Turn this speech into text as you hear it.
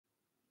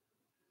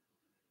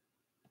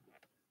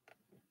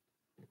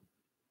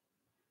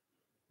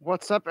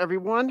What's up,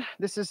 everyone?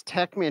 This is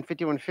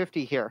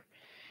TechMan5150 here,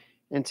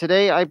 and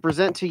today I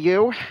present to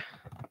you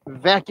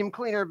Vacuum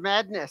Cleaner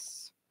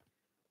Madness.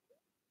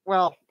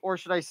 Well, or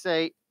should I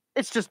say,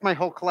 it's just my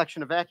whole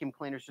collection of vacuum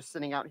cleaners just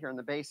sitting out here in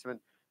the basement.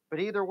 But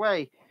either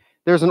way,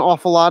 there's an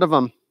awful lot of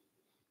them.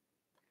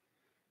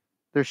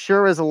 There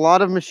sure is a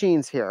lot of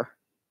machines here.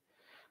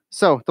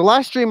 So, the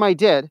last stream I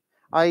did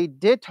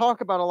talk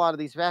about a lot of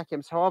these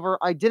vacuums. However,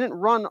 I didn't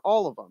run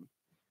all of them.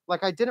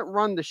 Like, I didn't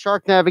run the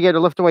Shark Navigator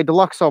Liftaway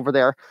Deluxe over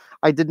there.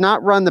 I did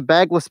not run the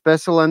Bagless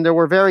Bissell, and there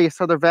were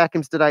various other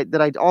vacuums that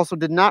I also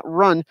did not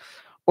run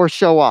or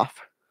show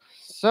off.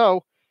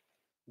 So,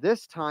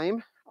 this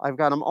time, I've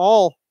got them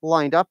all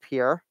lined up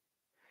here,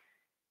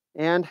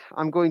 and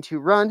I'm going to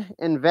run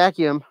and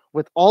vacuum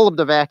with all of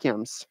the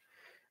vacuums.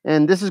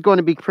 And this is going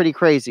to be pretty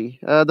crazy.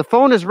 The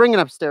phone is ringing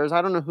upstairs.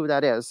 I don't know who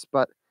that is,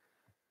 but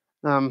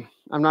I'm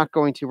not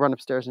going to run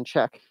upstairs and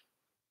check.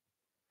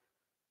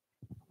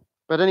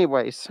 But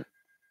anyways,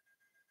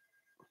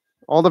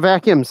 all the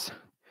vacuums.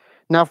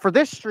 Now for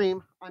this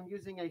stream, I'm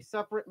using a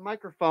separate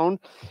microphone.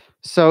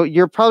 So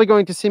you're probably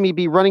going to see me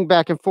be running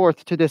back and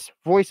forth to this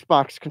voice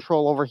box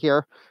control over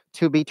here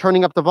to be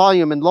turning up the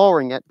volume and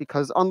lowering it,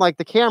 because unlike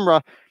the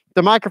camera,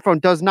 the microphone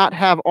does not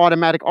have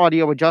automatic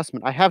audio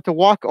adjustment. I have to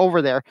walk over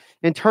there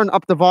and turn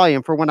up the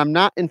volume for when I'm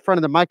not in front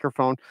of the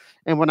microphone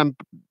and when I'm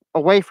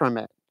away from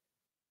it.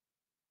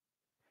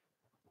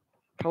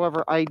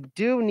 However, I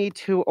do need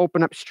to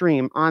open up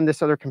stream on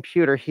this other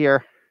computer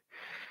here.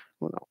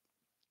 Well, no.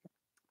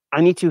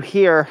 I need to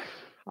hear,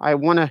 I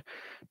want to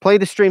play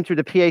the stream through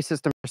the PA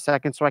system for a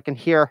second so I can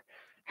hear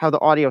how the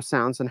audio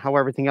sounds and how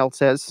everything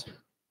else is.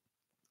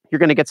 You're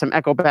going to get some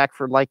echo back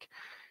for like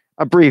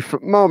a brief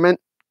moment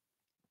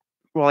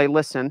while I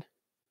listen.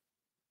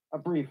 A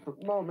brief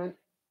moment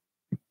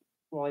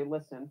while I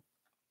listen.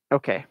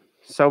 Okay.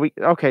 So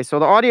so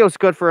the audio is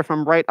good for if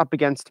I'm right up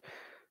against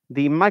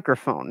the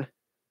microphone.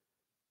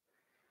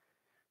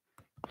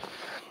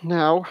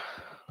 Now,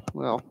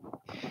 well,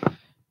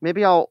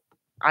 maybe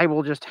I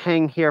will just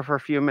hang here for a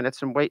few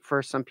minutes and wait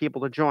for some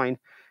people to join,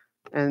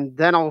 and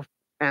then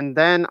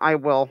I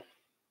will,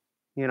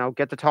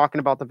 get to talking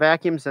about the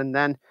vacuums and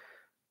then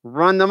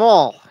run them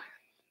all.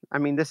 I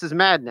mean, this is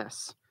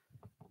madness.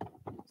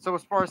 So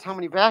as far as how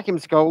many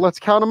vacuums go, let's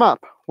count them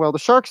up. Well, the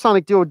Shark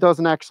Sonic Duo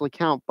doesn't actually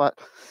count, but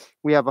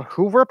we have a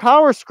Hoover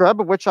Power Scrub,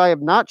 which I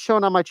have not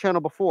shown on my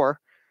channel before.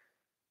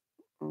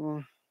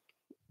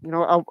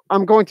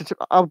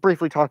 I'll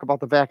briefly talk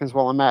about the vacuums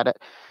while I'm at it.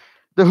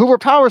 The Hoover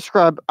Power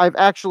Scrub I've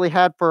actually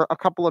had for a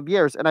couple of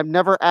years, and I've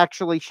never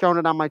actually shown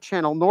it on my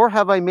channel, nor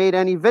have I made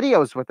any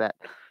videos with it.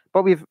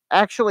 But we've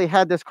actually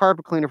had this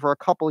carpet cleaner for a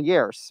couple of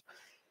years.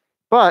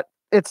 But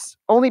it's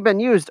only been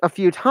used a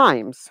few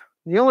times.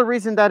 The only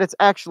reason that it's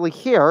actually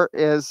here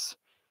is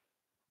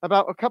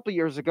about a couple of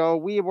years ago,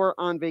 we were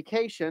on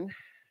vacation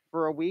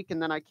for a week,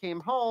 and then I came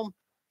home,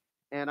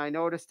 and I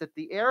noticed that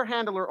the air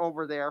handler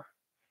over there,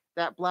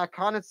 that black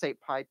condensate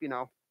pipe,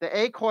 the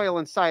A coil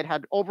inside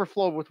had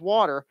overflowed with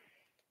water,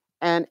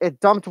 and it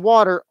dumped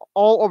water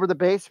all over the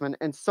basement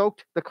and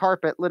soaked the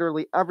carpet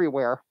literally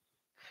everywhere.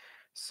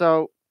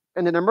 So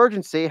in an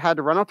emergency, I had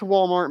to run out to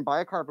Walmart and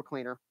buy a carpet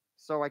cleaner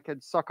so I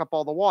could suck up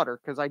all the water,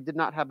 because I did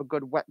not have a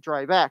good wet,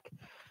 dry vac.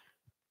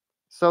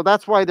 So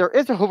that's why there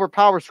is a Hoover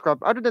Power Scrub.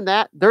 Other than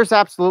that, there's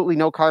absolutely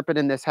no carpet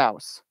in this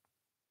house.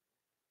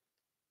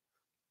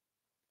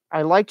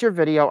 I liked your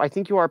video. I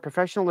think you are a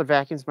professional at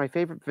vacuums. My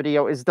favorite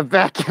video is the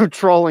vacuum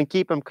troll, and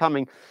keep them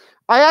coming.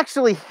 I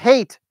actually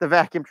hate the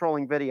vacuum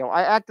trolling video.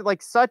 I acted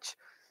like such.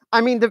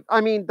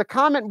 The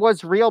comment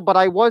was real, but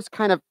I was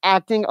kind of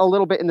acting a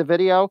little bit in the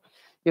video.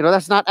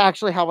 That's not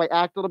actually how I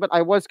act a little bit.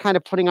 I was kind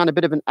of putting on a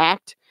bit of an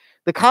act.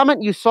 The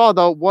comment you saw,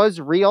 though, was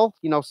real.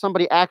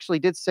 Somebody actually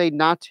did say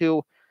not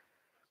to,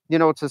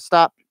 to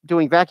stop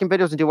doing vacuum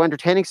videos and do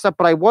entertaining stuff.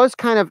 But I was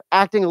kind of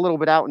acting a little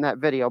bit out in that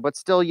video. But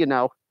still,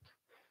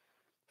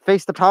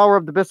 face the power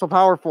of the Bissell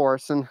Power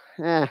Force. And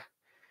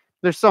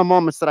there's some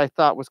moments that I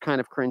thought was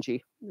kind of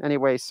cringy.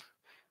 Anyways,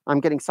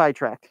 I'm getting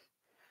sidetracked.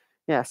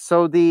 Yeah,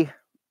 so the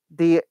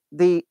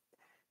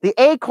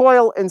A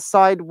coil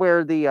inside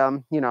where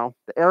the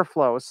the air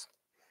flows,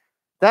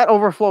 that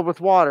overflowed with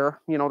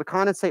water. The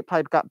condensate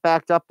pipe got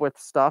backed up with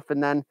stuff,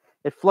 and then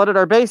it flooded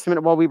our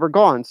basement while we were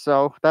gone.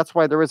 So that's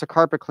why there is a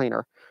carpet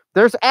cleaner.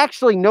 There's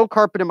actually no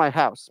carpet in my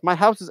house. My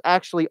house is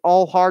actually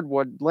all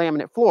hardwood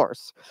laminate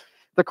floors.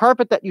 The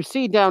carpet that you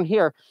see down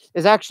here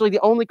is actually the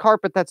only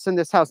carpet that's in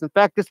this house. In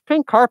fact, this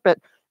pink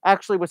carpet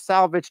actually was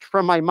salvaged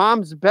from my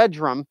mom's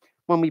bedroom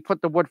when we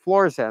put the wood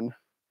floors in.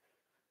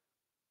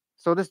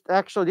 So this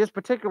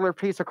particular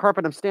piece of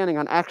carpet I'm standing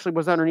on actually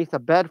was underneath a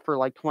bed for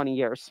like 20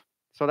 years.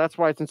 So that's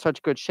why it's in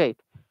such good shape.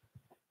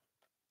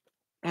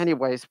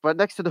 Anyways, but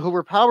next to the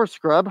Hoover Power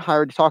Scrub, I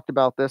already talked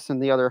about this in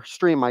the other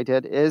stream I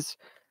did, is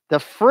the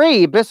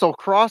free Bissell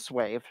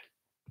Crosswave.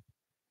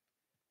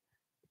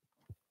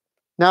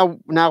 Now,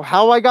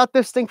 how I got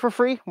this thing for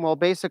free? Well,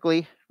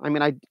 basically,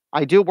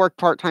 I do work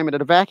part-time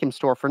at a vacuum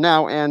store for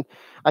now, and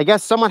I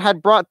guess someone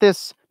had brought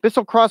this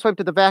Bissell Crosswipe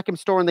to the vacuum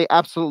store, and they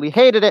absolutely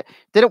hated it,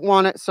 didn't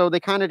want it, so they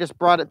kind of just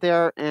brought it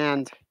there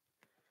and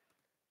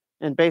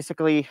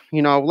basically,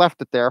 you know,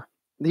 left it there.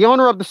 The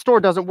owner of the store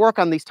doesn't work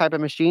on these type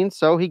of machines,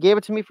 so he gave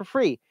it to me for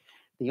free.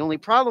 The only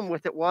problem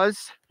with it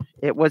was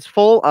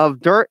full of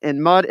dirt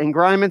and mud and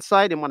grime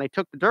inside, and when I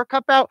took the dirt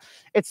cup out,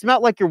 it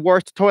smelled like your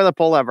worst toilet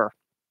bowl ever.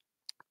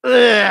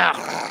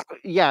 Ugh.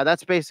 Yeah,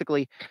 that's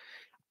basically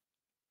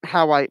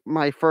how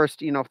my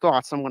first, you know,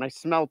 thoughts. And when I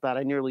smelled that,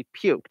 I nearly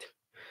puked.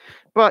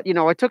 But, you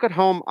know, I took it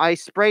home, I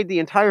sprayed the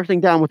entire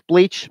thing down with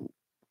bleach,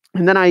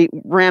 and then I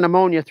ran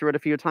ammonia through it a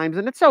few times,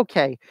 and it's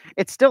okay.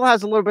 It still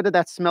has a little bit of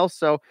that smell,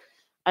 so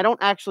I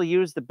don't actually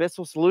use the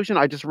Bissell solution.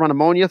 I just run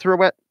ammonia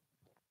through it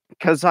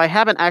because I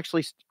haven't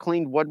actually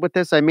cleaned wood with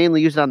this. I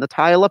mainly use it on the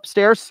tile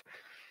upstairs.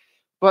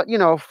 But, you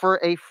know, for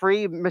a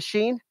free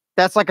machine,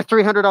 that's like a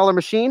 $300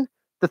 machine.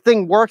 The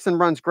thing works and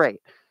runs great.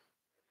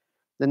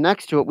 Then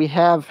next to it, we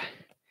have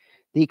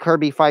the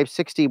Kirby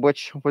 560,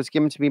 which was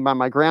given to me by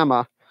my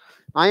grandma.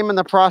 I am in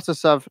the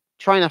process of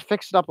trying to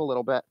fix it up a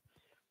little bit.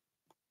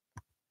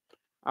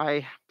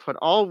 I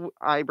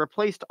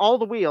replaced all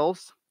the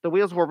wheels. The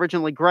wheels were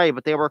originally gray,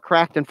 but they were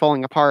cracked and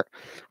falling apart.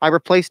 I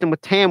replaced them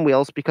with tan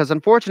wheels because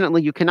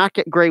unfortunately you cannot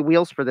get gray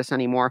wheels for this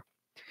anymore.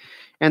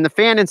 And the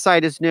fan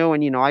inside is new,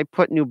 and you know, I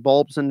put new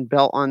bulbs and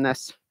belt on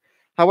this.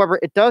 However,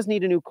 it does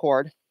need a new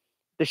cord.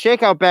 The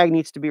shakeout bag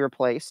needs to be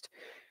replaced.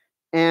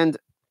 And,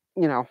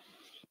 you know,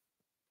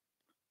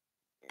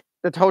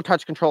 the toe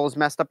touch control is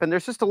messed up, and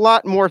there's just a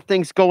lot more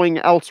things going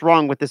else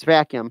wrong with this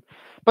vacuum.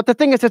 But the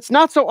thing is, it's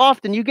not so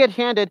often you get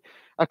handed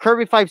a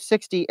Kirby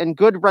 560 in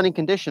good running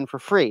condition for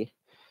free.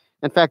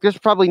 In fact, there's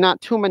probably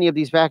not too many of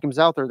these vacuums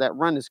out there that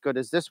run as good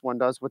as this one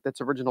does with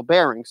its original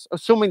bearings,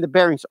 assuming the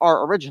bearings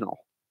are original.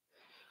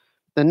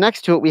 Then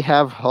next to it, we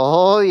have,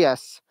 oh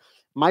yes,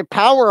 my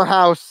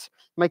powerhouse,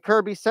 my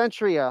Kirby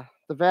Centria,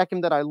 the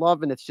vacuum that I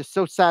love, and it's just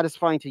so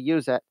satisfying to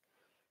use it.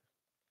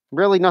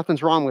 Really,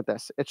 nothing's wrong with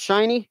this. It's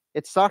shiny,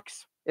 it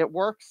sucks, it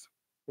works,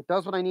 it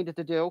does what I need it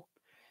to do,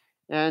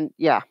 and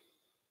yeah.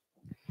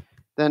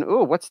 Then,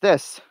 ooh, what's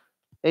this?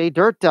 A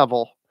Dirt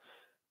Devil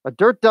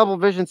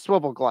Vision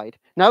Swivel Glide.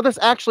 Now, this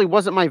actually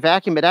wasn't my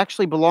vacuum. It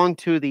actually belonged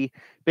to the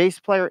bass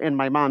player in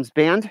my mom's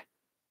band.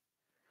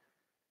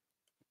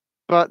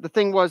 But the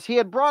thing was, he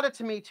had brought it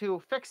to me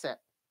to fix it.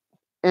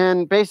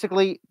 And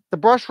basically, the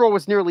brush roll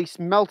was nearly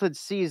melted,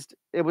 seized.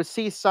 It was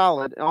seized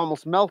solid,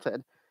 almost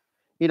melted.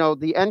 You know,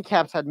 the end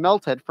caps had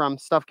melted from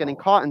stuff getting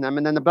caught in them,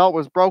 and then the belt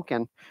was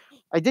broken.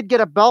 I did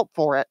get a belt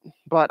for it,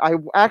 but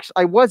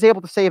I was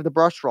able to save the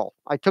brush roll.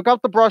 I took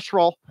out the brush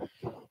roll,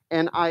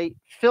 and I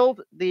filled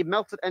the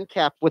melted end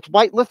cap with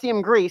white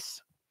lithium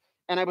grease,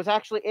 and I was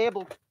actually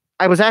able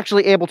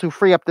to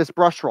free up this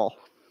brush roll.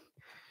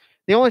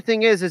 The only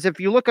thing is if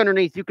you look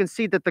underneath, you can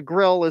see that the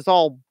grill's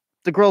all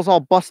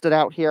busted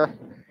out here.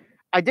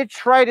 I did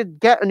try to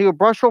get a new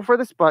brush roll for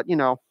this, but you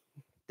know,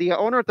 the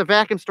owner at the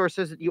vacuum store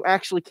says that you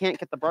actually can't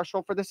get the brush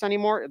roll for this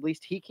anymore. At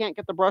least he can't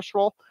get the brush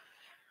roll.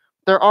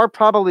 There are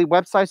probably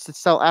websites that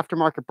sell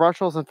aftermarket brush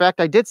rolls. In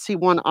fact, I did see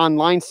one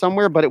online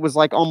somewhere, but it was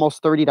like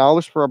almost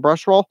 $30 for a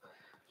brush roll.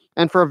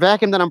 And for a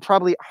vacuum that I'm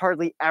probably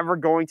hardly ever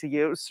going to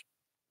use,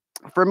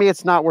 for me,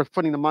 it's not worth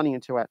putting the money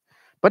into it.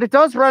 But it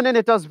does run and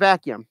it does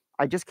vacuum.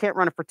 I just can't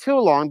run it for too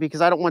long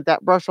because I don't want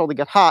that brush roll to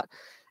get hot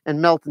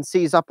and melt and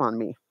seize up on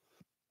me.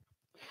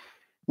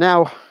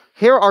 Now,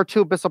 here are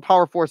two Bissell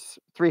Power Force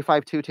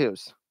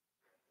 3522s.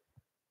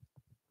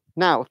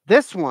 Now,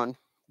 this one,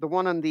 this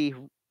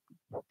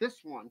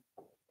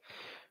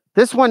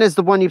one is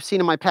the one you've seen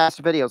in my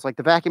past videos, like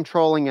the vacuum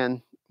trolling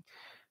and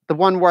the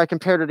one where I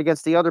compared it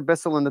against the other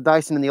Bissell and the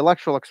Dyson and the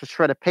Electrolux with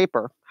shredded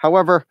paper.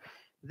 However,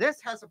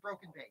 this has a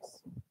broken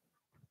base.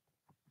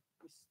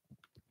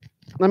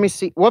 Let me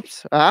see.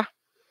 Whoops.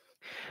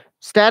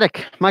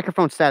 Static.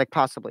 Microphone static,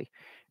 possibly.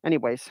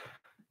 Anyways,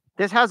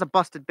 this has a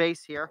busted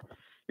base here.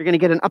 You're going to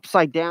get an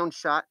upside down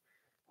shot.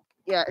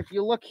 Yeah, if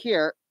you look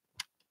here,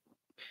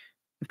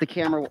 if the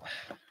camera will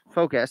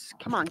focus.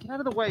 Come on, get out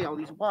of the way, all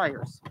these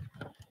wires.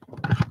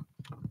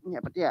 Yeah,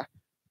 but yeah.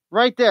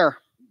 Right there.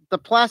 The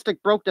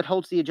plastic broke that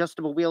holds the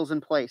adjustable wheels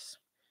in place.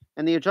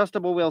 And the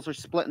adjustable wheels are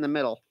split in the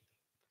middle.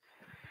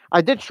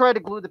 I did try to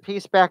glue the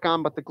piece back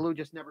on, but the glue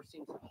just never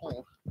seems to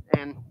hold.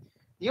 And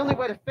the only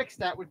way to fix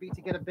that would be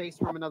to get a base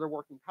from another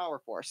working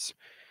Power Force.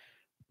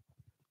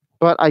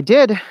 But I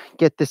did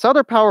get this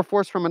other Power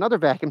Force from another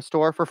vacuum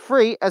store for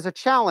free as a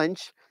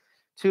challenge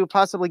to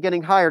possibly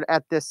getting hired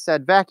at this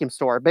said vacuum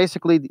store.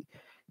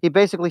 He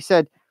basically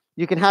said,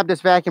 you can have this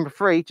vacuum for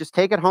free. Just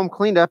take it home,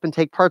 clean it up, and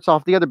take parts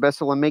off the other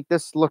Bissell and make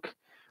this look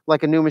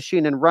like a new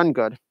machine and run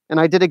good. And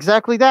I did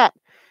exactly that.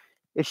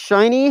 It's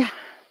shiny,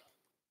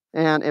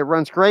 and it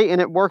runs great, and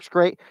it works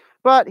great.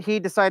 But he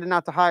decided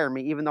not to hire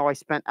me, even though I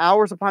spent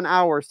hours upon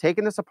hours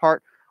taking this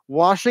apart,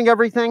 washing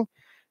everything,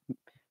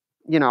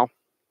 you know,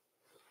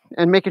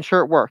 and making sure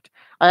it worked.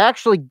 I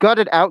actually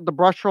gutted out the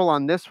brush roll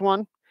on this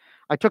one.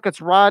 I took its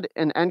rod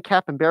and end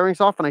cap and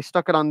bearings off, and I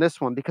stuck it on this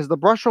one because the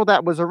brush roll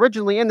that was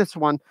originally in this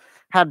one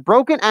had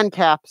broken end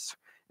caps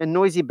and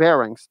noisy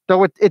bearings.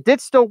 Though it did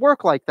still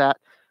work like that,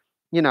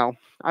 you know,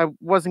 I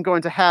wasn't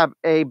going to have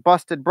a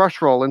busted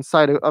brush roll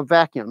inside a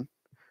vacuum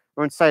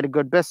or inside a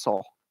good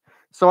Bissell.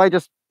 So I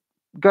just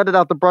gutted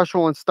out the brush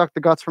roll and stuck the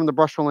guts from the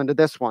brush roll into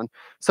this one.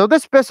 So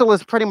this Bissell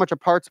is pretty much a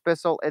parts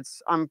Bissell.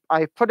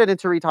 I put it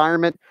into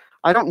retirement.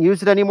 I don't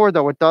use it anymore,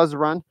 though it does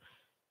run.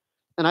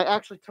 And I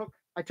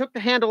took the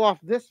handle off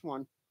this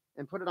one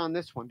and put it on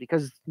this one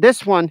because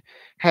this one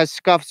has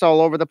scuffs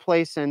all over the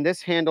place, and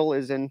this handle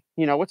is in,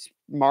 it's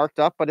marked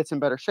up, but it's in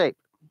better shape.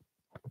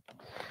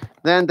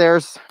 Then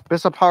there's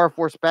Bissell Power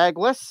Force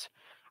bagless.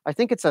 I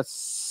think it's a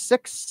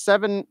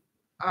 6-7.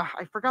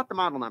 I forgot the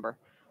model number.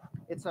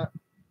 It's a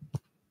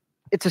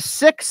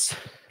 6.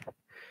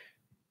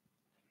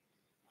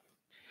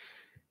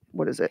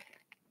 What is it?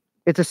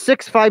 It's a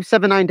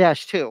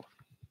 6579-2.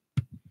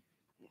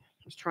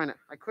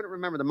 I couldn't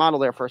remember the model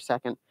there for a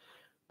second.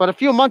 But a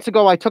few months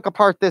ago, I took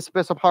apart this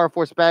Bissell Power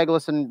Force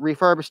bagless and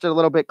refurbished it a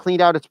little bit, cleaned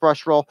out its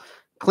brush roll,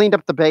 cleaned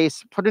up the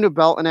base, put a new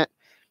belt in it,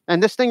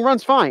 and this thing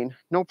runs fine.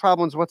 No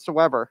problems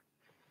whatsoever.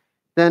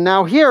 Then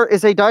now here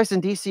is a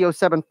Dyson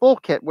DC07 full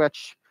kit,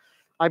 which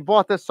I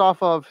bought this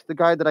off of the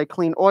guy that I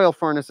clean oil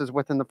furnaces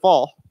with in the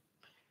fall.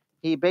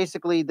 He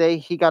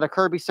got a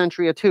Kirby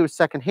Centuria 2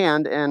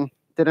 secondhand and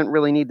didn't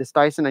really need this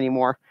Dyson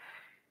anymore.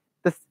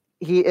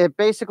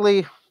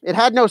 It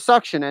had no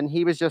suction, and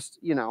he was just,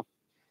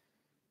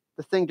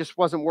 the thing just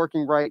wasn't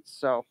working right.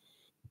 So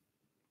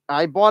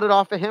I bought it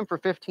off of him for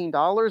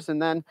 $15,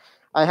 and then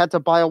I had to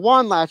buy a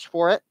wand latch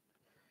for it.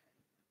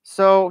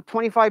 So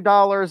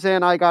 $25,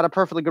 and I got a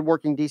perfectly good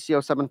working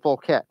DC07 full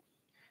kit.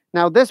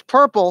 Now this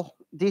purple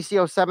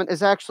DC07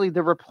 is actually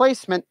the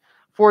replacement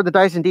for the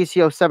Dyson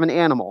DC07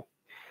 Animal.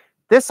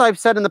 This, I've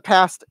said in the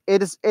past,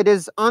 it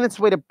is on its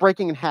way to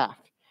breaking in half.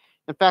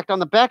 In fact, on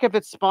the back of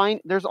its spine,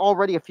 there's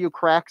already a few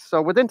cracks.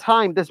 So within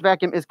time, this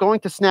vacuum is going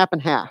to snap in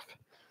half.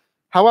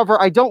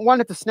 However, I don't want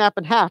it to snap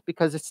in half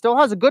because it still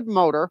has a good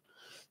motor,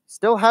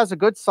 still has a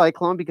good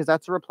cyclone because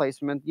that's a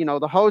replacement.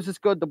 The hose is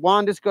good, the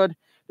wand is good.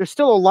 There's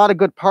still a lot of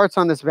good parts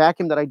on this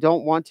vacuum that I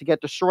don't want to get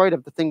destroyed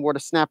if the thing were to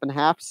snap in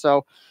half.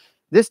 So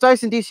this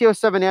Dyson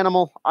DC07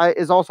 Animal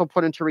is also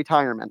put into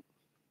retirement.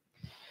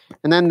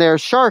 And then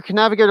there's Shark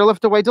Navigator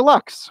Liftaway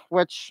Deluxe,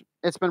 which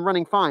it's been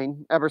running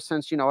fine ever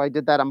since, I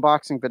did that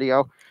unboxing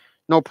video.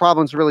 No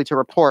problems really to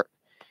report.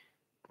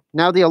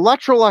 Now the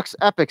Electrolux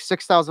Epic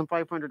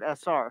 6500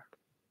 SR.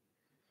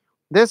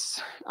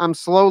 This I'm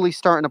slowly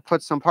starting to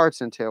put some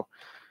parts into.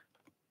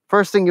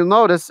 First thing you'll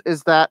notice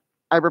is that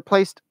I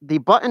replaced the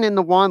button in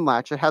the wand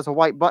latch. It has a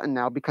white button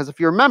now because if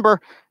you remember,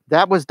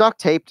 that was duct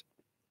taped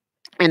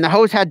and the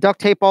hose had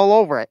duct tape all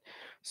over it.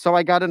 So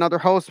I got another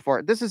hose for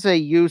it. This is a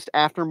used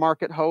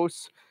aftermarket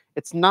hose.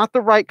 It's not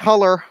the right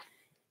color,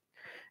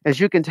 as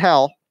you can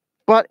tell,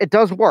 but it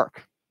does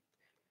work.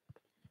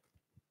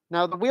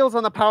 Now, the wheels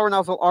on the power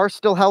nozzle are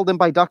still held in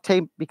by duct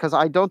tape because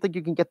I don't think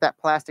you can get that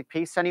plastic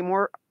piece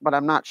anymore, but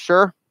I'm not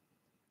sure.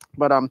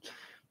 But,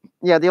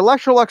 yeah, the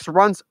Electrolux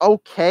runs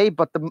okay,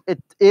 but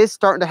it is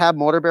starting to have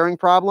motor bearing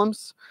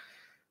problems.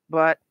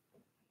 But,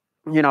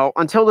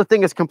 until the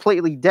thing is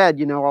completely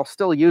dead, I'll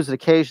still use it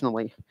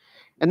occasionally.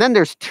 And then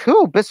there's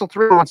 2 Bissell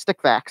 3-in-1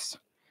 stick vacs.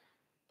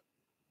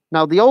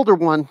 Now, the older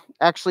one,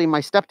 actually, my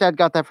stepdad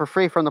got that for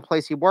free from the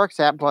place he works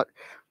at, but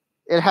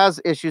it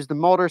has issues. The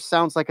motor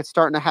sounds like it's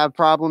starting to have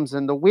problems,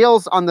 and the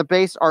wheels on the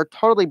base are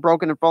totally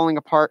broken and falling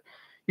apart.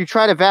 You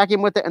try to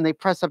vacuum with it, and they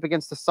press up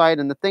against the side,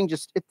 and the thing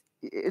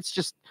it's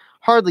just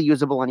hardly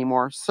usable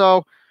anymore.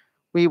 So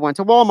we went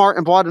to Walmart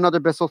and bought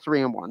another Bissell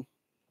 3-in-1,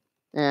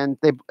 and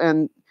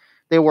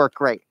they work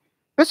great.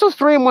 Bissell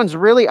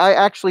 3-in-1s really, I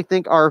actually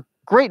think, are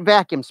great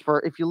vacuums for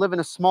if you live in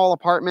a small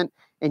apartment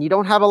and you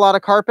don't have a lot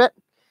of carpet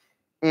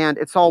and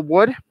it's all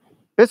wood.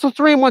 Bissell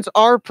 3-in-1s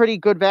are pretty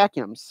good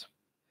vacuums,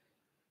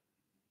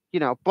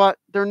 but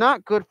they're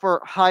not good for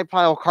high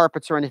pile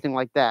carpets or anything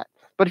like that.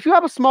 But if you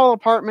have a small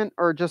apartment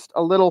or just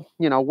a little,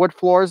 wood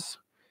floors,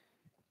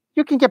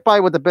 you can get by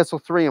with a Bissell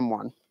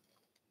 3-in-1.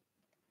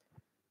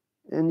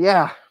 And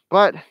yeah,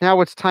 but now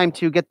it's time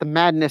to get the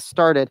madness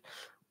started.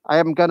 I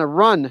am going to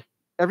run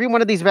every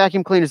one of these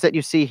vacuum cleaners that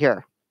you see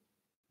here.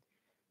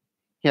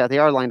 Yeah, they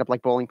are lined up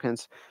like bowling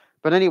pins.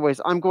 But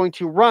anyways, I'm going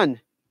to run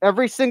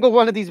every single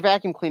one of these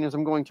vacuum cleaners.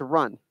 I'm going to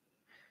run.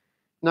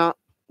 Now,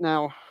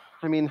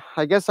 I mean,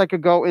 I guess I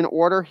could go in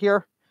order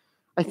here.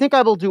 I think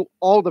I will do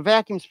all the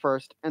vacuums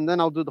first, and then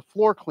I'll do the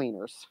floor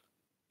cleaners.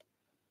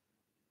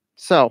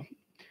 So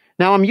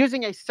now I'm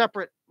using a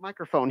separate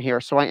microphone here,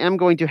 so I am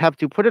going to have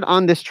to put it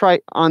on this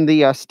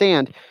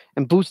stand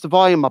and boost the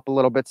volume up a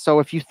little bit. So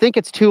if you think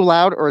it's too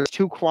loud or it's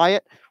too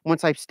quiet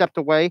once I've stepped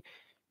away,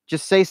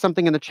 just say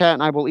something in the chat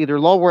and I will either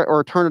lower it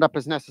or turn it up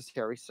as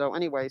necessary. So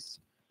anyways,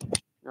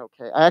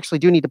 okay, I actually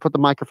do need to put the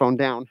microphone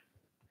down.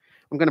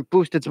 I'm going to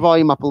boost its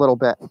volume up a little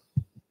bit.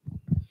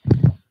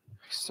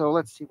 So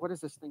let's see, what is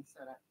this thing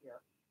set at here?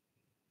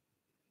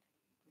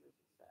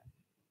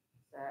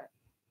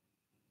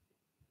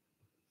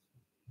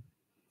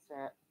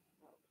 Set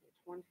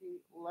 20.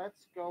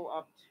 Let's go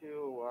up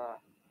to,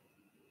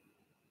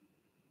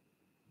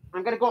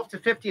 I'm going to go up to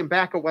 50 and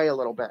back away a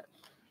little bit.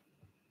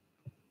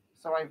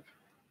 So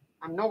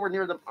I'm nowhere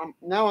near the.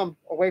 Now I'm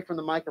away from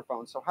the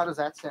microphone. So how does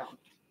that sound?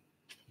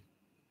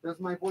 Does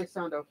my voice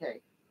sound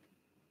okay?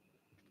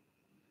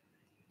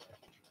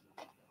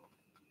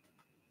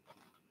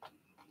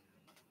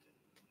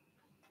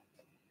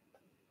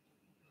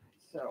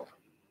 So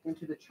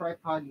into the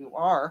tripod you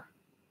are.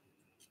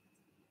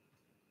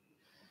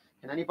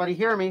 Can anybody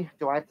hear me?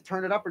 Do I have to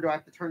turn it up or do I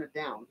have to turn it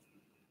down?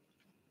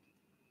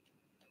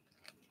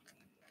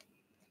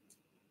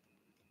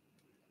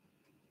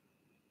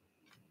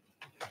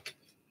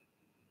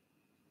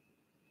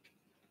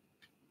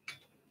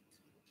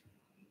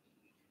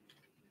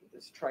 Put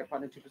this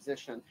tripod into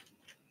position.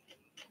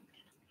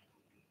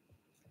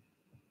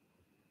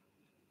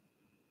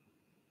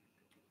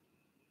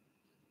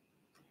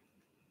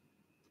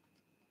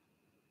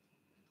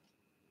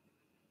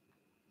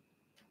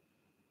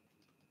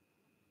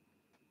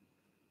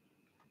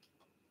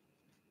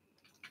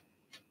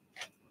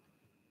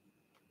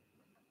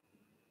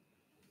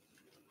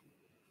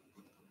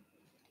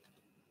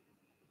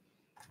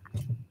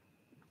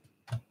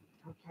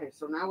 Okay,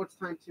 so now it's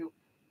time to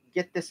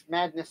get this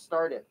madness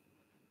started.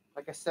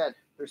 Like I said,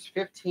 there's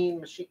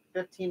 15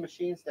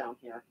 machines down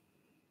here.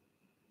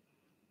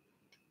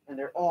 And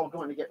they're all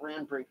going to get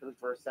ran briefly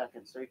for a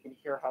second so you can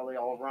hear how they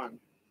all run.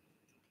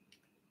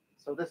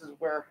 So this is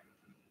where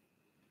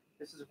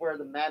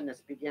the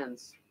madness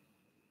begins.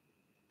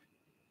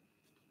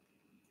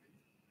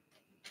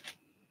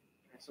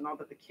 Okay, so now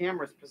that the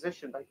camera is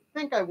positioned, I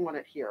think I want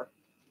it here.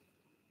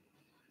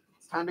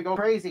 It's time to go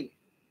crazy.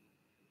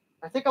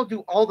 I think I'll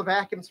do all the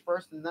vacuums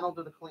first, and then I'll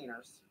do the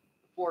cleaners,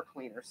 the floor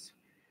cleaners.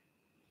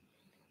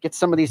 Get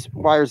some of these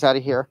wires out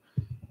of here.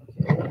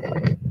 Okay,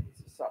 raise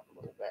this up a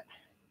little bit.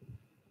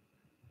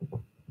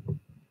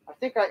 I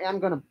think I am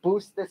going to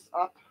boost this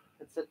up.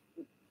 It's at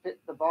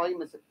the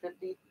volume is at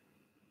 50.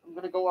 I'm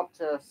going to go up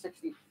to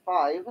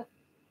 65.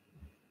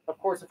 Of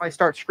course, if I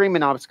start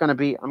screaming out, it's not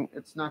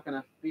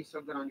going to be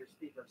so good on your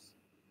speakers.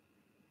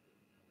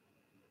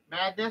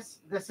 Madness.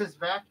 This is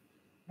back.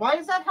 Why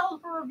is that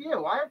held for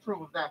review? I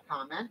approve of that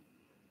comment.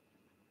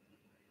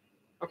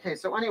 Okay,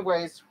 so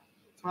anyways,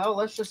 well,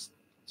 let's just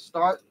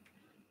start.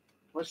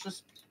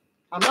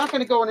 I'm not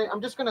going to go in it. I'm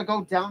just going to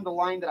go down the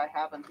line that I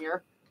have in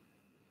here.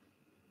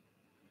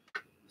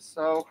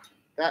 So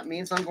that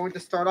means I'm going to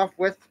start off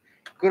with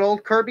good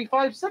old Kirby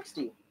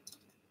 560.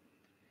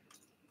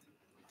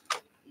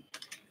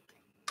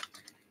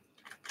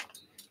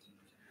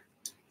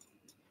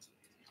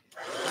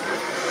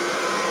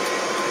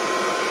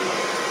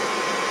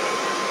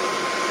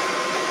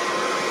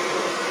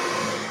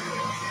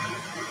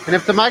 And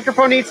if the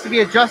microphone needs to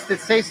be adjusted,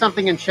 say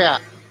something in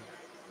chat.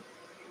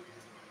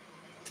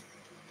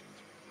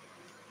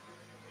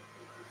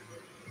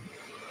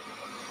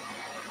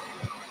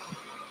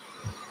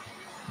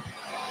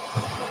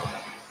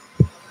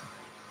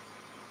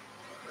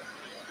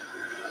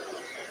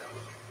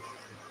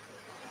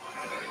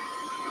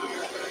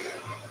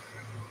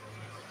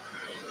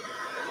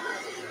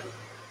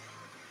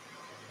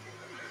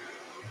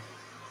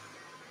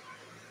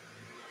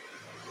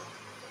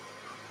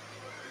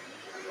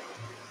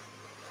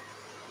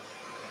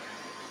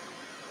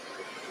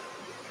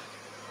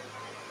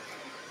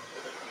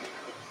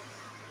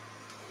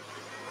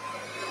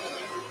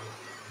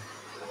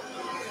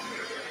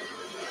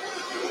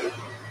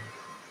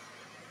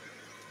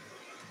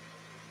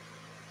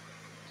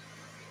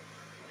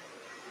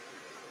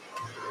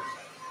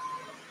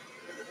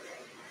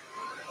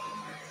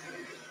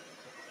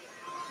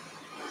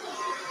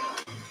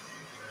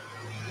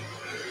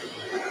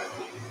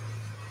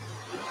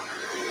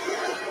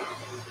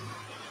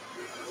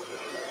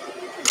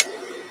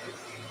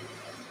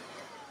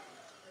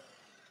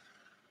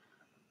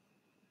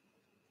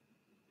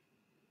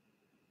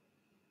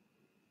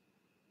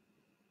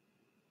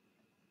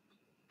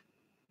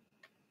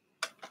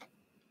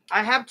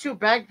 I have two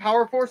bag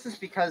power forces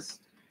because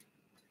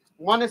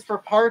one is for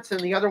parts and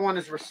the other one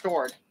is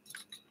restored.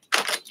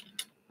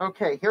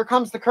 Okay, here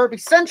comes the Kirby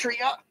Sentry.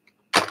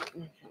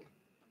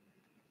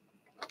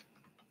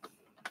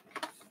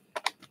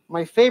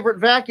 My favorite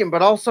vacuum,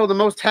 but also the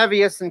most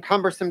heaviest and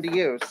cumbersome to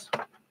use.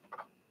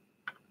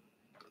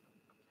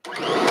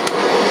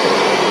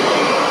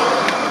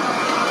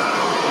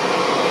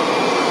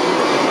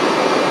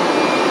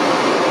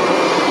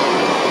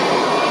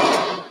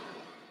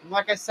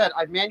 Like I said,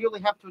 I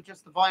manually have to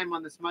adjust the volume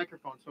on this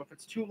microphone. So if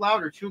it's too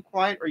loud or too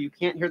quiet or you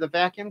can't hear the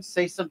vacuum,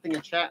 say something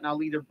in chat and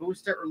I'll either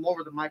boost it or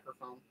lower the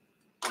microphone.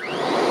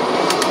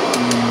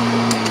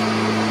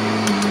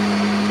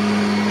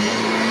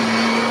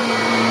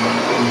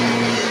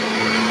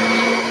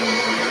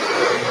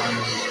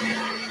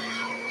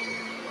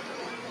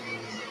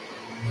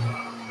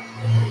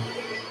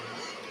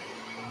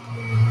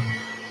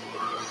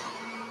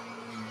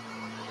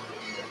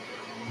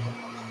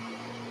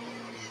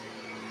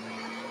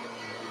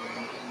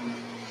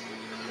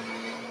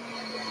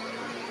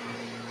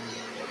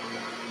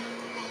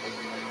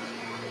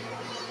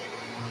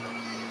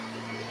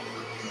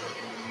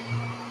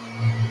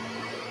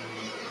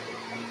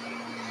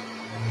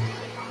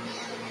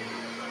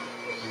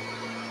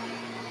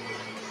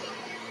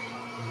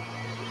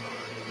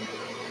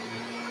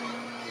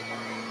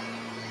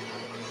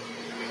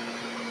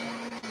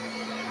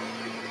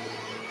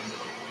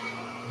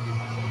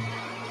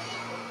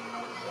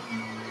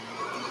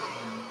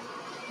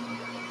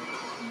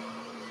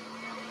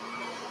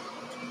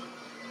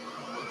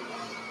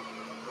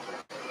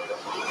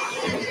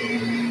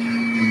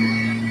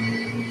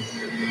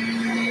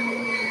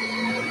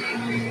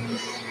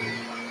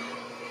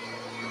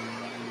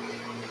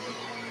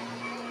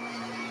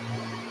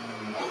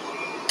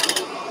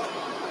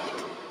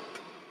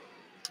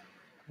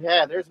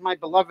 Yeah, there's my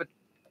beloved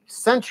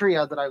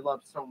Centria that I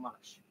love so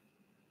much.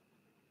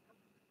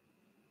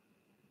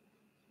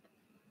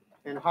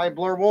 And hi,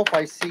 Blur Wolf.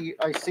 I see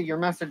your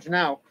message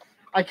now.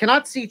 I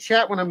cannot see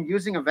chat when I'm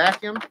using a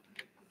vacuum.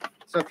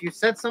 So if you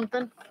said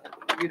something,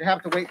 you'd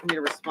have to wait for me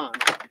to respond.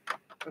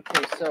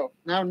 Okay, so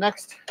now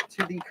next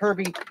to the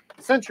Kirby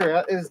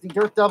Centria is the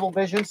Dirt Devil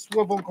Vision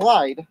Swivel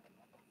Glide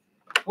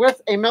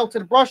with a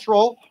melted brush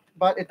roll,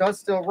 but it does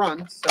still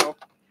run, so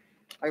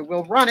I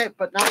will run it,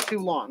 but not too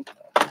long.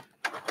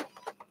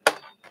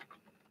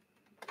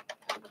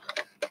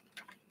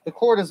 The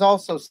cord has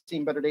also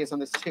seen better days on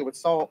this too.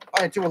 It's all,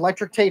 I do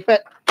electric tape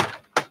it.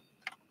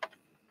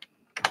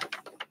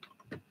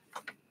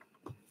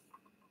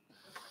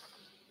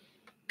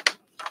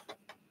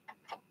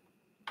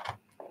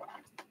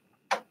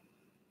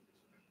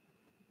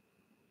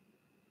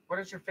 What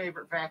is your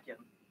favorite vacuum?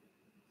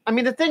 I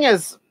mean, the thing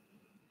is,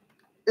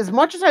 as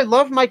much as I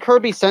love my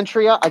Kirby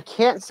Centria, I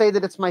can't say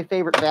that it's my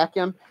favorite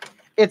vacuum.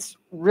 It's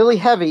really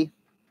heavy.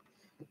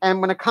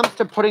 And when it comes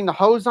to putting the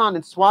hose on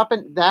and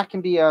swapping, that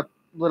can be a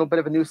little bit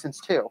of a nuisance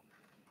too.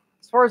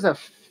 As far as a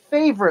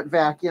favorite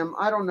vacuum,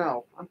 I don't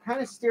know. I'm kind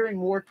of steering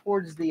more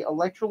towards the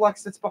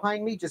Electrolux that's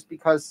behind me just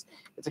because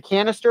it's a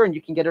canister and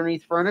you can get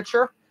underneath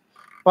furniture.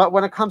 But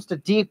when it comes to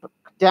deep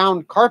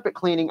down carpet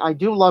cleaning, I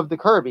do love the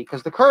Kirby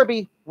because the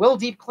Kirby will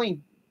deep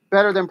clean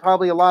better than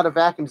probably a lot of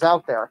vacuums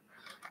out there.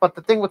 But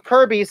the thing with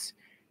Kirby's,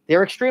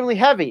 they're extremely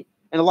heavy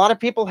and a lot of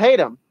people hate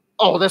them.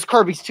 Oh, this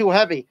Kirby's too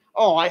heavy.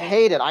 Oh, I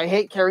hate it. I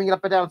hate carrying it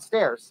up and down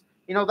stairs.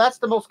 You know, that's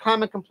the most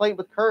common complaint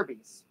with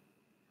Kirby's.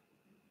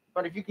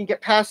 But if you can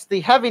get past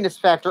the heaviness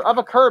factor of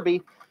a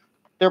Kirby,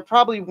 they're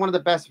probably one of the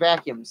best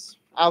vacuums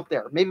out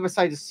there. Maybe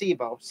besides a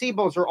Sebo.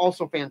 Sebos are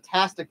also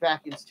fantastic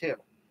vacuums too.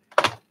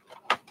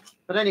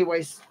 But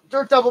anyways,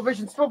 Dirt Devil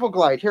Vision Swivel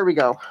Glide. Here we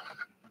go.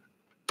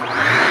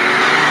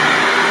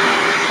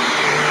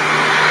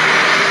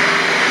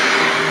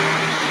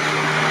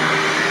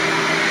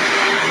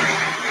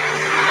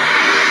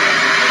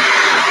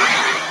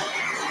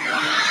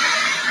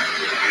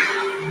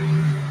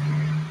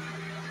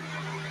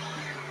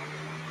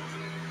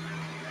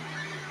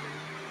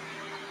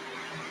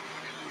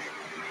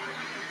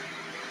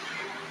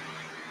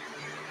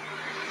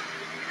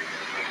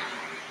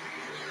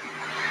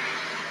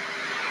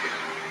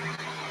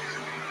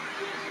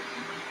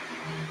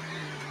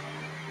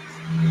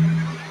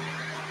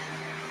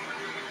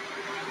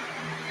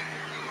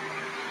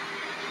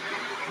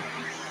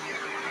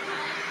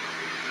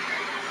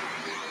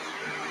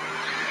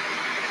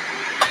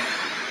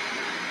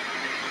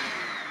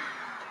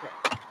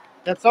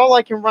 That's all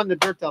I can run the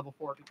Dirt Devil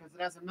for because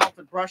it has a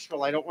melted brush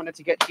roll. I don't want it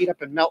to get heat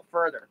up and melt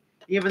further.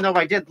 Even though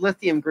I did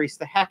lithium grease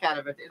the heck out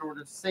of it in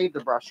order to save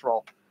the brush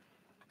roll.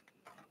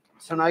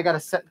 So now I got to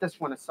set this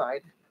one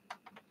aside.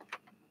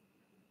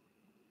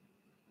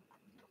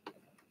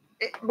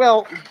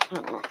 I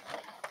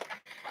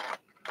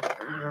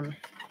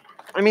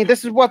mean,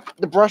 this is what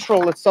the brush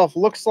roll itself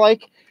looks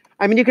like.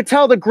 I mean, you can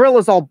tell the grill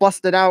is all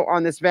busted out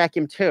on this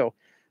vacuum too.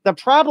 The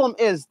problem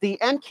is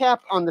the end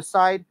cap on the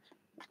side,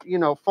 you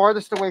know,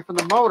 farthest away from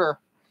the motor,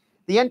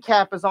 the end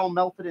cap is all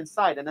melted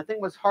inside, and the thing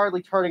was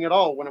hardly turning at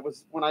all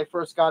when I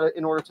first got it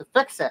in order to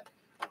fix it.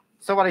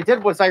 So what I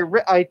did was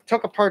I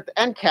took apart the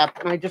end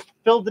cap and I just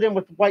filled it in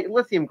with white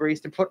lithium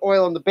grease to put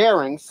oil in the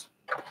bearings,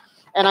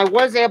 and I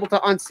was able to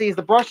unseize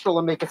the brush roll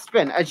and make it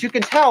spin. As you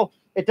can tell,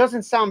 it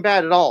doesn't sound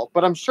bad at all,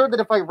 but I'm sure that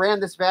if I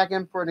ran this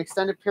vacuum for an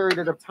extended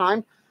period of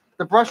time,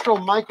 the brush roll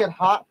might get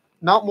hot,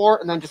 melt more,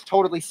 and then just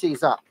totally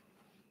seize up.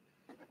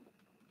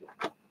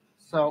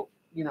 So,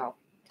 you know,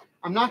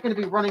 I'm not going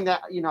to be running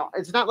that, you know,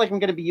 it's not like I'm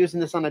going to be using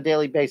this on a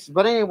daily basis.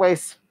 But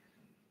anyways,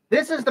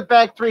 this is the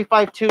bag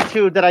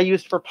 3522 that I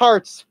used for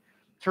parts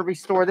to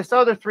restore this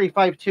other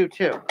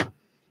 3522.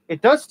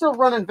 It does still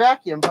run in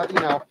vacuum, but, you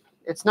know,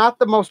 it's not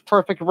the most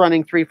perfect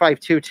running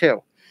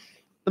 3522.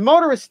 The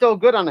motor is still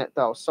good on it,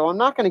 though, so I'm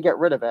not going to get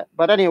rid of it.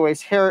 But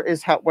anyways, here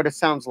is what it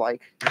sounds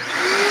like.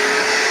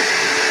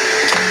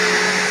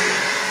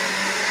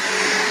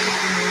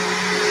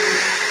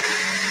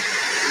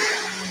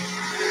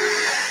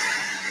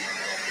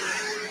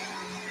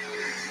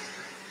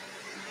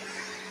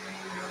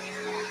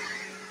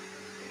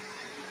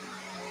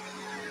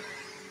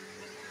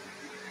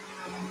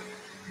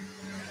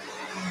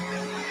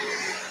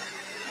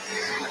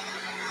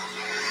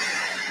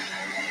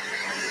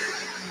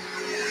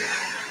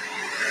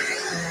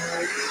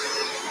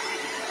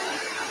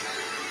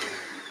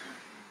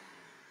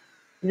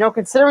 You know,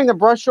 considering the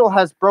brush roll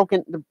has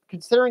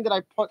considering that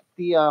I put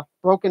the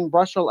broken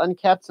brush roll end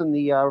caps and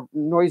the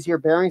noisier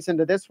bearings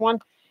into this one,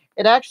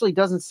 it actually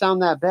doesn't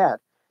sound that bad.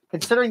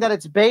 Considering that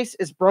its base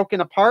is broken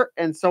apart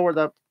and so are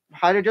the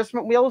height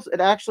adjustment wheels, it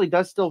actually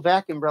does still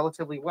vacuum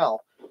relatively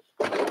well.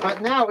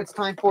 But now it's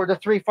time for the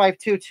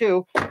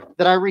 3522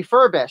 that I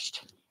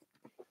refurbished.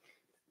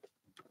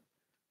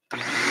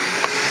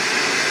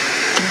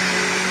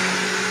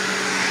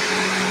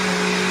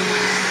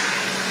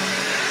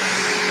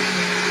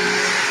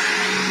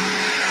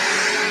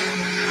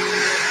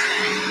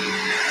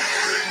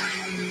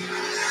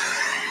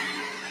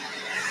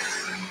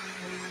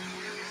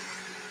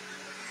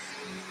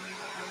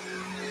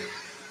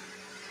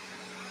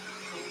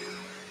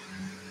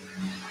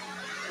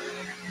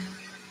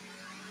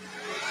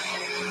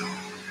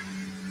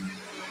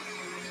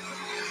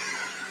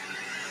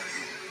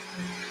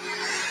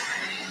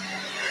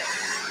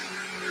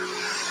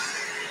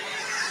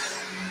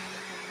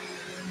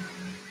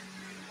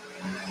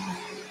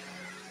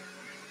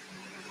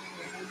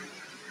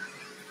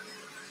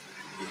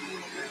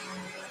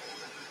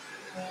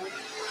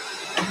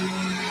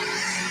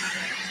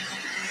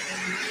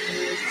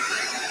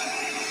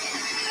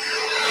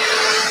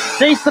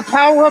 Face the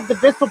power of the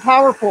Bissell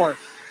Power Force.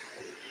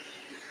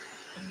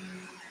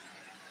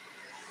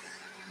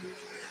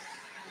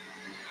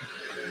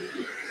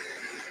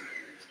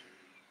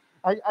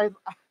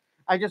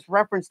 I just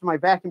referenced my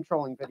vacuum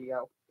trolling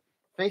video.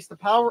 Face the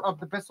power of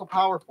the Bissell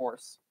Power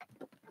Force.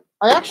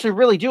 I actually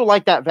really do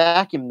like that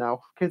vacuum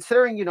though,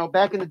 considering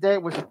back in the day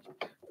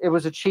it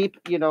was a cheap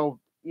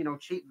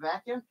cheap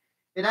vacuum.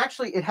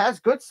 It has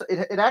good.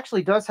 It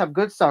actually does have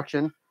good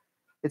suction.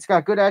 It's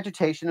got good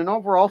agitation, and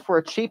overall, for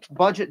a cheap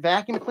budget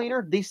vacuum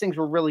cleaner, these things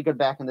were really good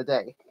back in the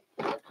day.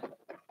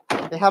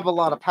 They have a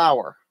lot of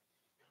power.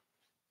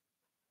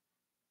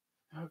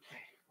 Okay.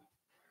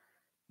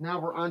 Now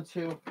we're on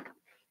to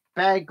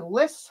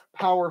Bagless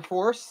Power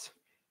Force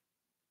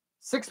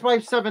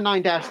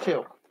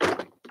 6579-2.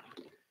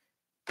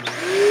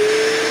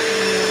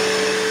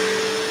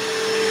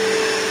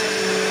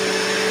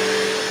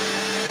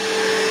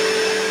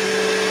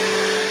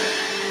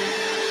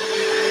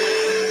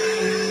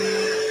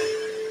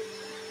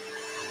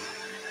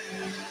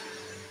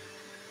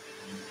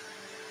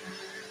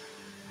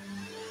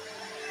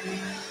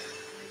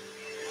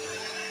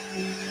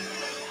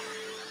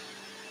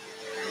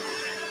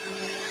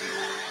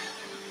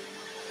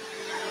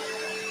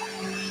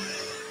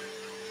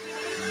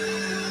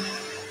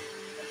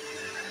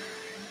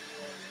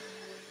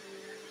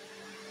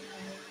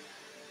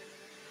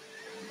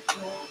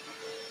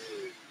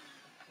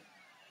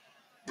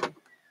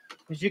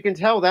 As you can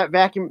tell, that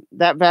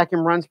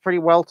vacuum runs pretty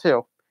well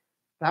too.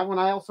 That one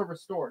I also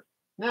restored.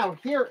 Now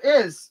here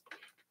is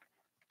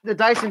the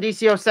Dyson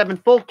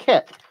DC07 full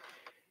kit.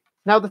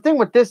 Now the thing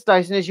with this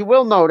Dyson is you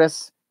will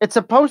notice it's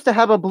supposed to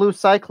have a blue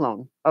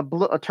cyclone,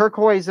 a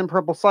turquoise and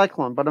purple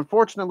cyclone, but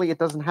unfortunately it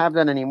doesn't have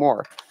that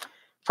anymore.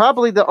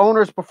 Probably the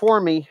owners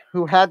before me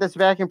who had this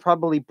vacuum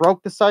probably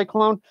broke the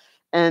cyclone,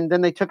 and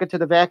then they took it to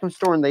the vacuum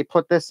store and they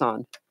put this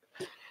on.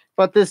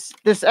 But this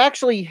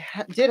actually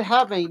did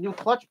have a new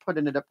clutch put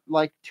in it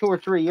like 2 or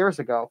 3 years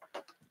ago.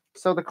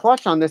 So the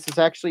clutch on this is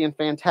actually in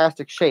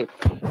fantastic shape.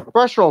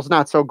 Brush roll's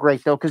not so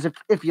great though, because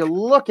if you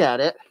look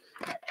at it,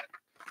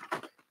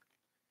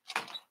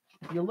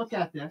 if you look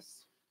at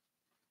this,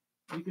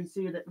 you can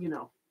see that,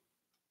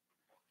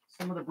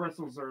 some of the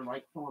bristles are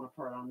like falling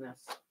apart on this.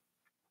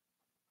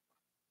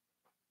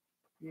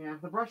 Yeah,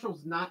 the brush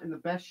roll's not in the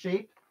best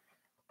shape,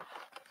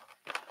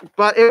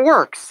 but it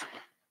works.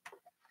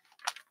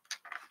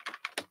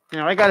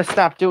 I got to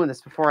stop doing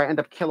this before I end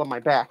up killing my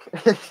back.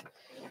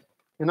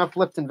 Enough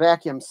lifting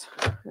vacuums.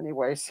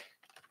 Anyways,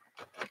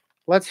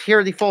 let's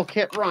hear the full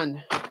kit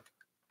run.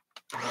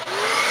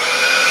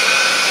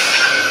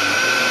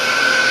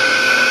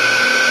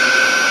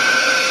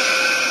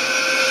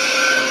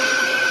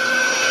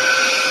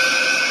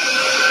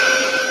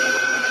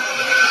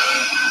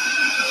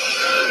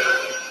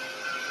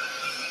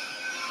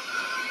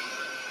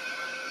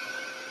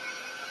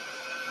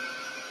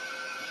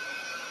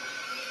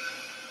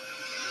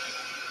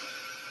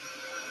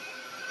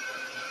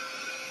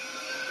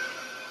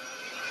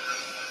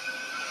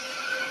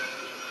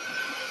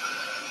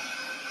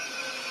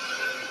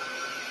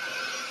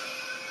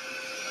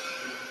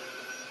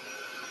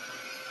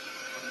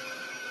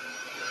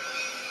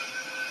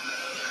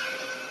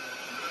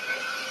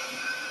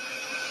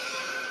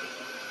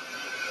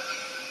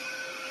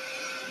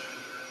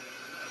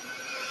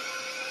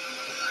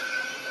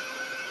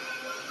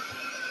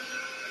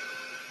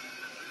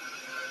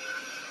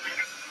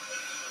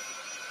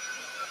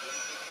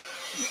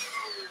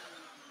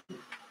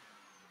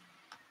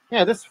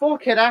 Yeah, this full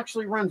kit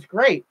actually runs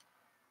great.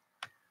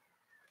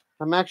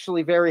 I'm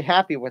actually very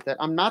happy with it.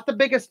 I'm not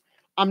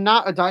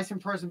a Dyson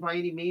person by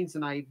any means,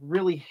 and I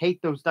really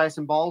hate those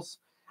Dyson balls.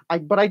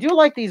 But I do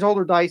like these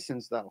older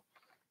Dysons, though.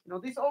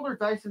 These older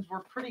Dysons were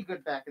pretty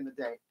good back in the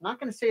day. I'm not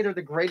going to say they're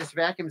the greatest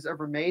vacuums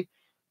ever made,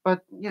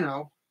 but,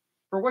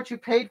 for what you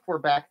paid for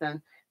back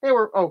then, they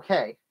were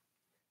okay.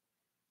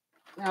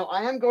 Now,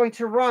 I am going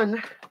to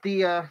run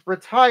the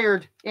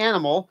retired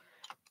Animal.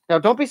 Now,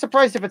 don't be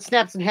surprised if it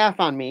snaps in half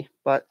on me,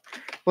 but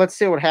let's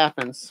see what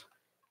happens.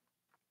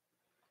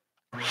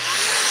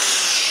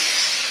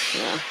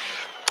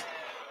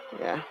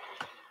 Yeah.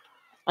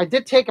 I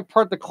did take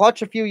apart the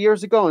clutch a few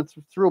years ago and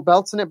threw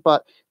belts in it,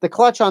 but the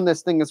clutch on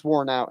this thing is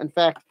worn out. In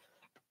fact,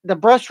 the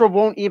brush roll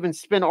won't even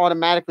spin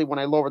automatically when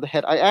I lower the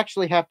head. I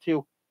actually have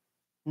to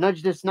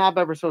nudge this knob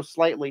ever so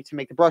slightly to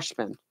make the brush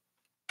spin.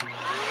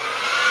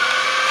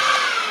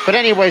 But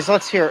anyways,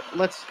 let's hear it.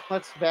 Let's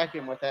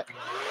vacuum with it.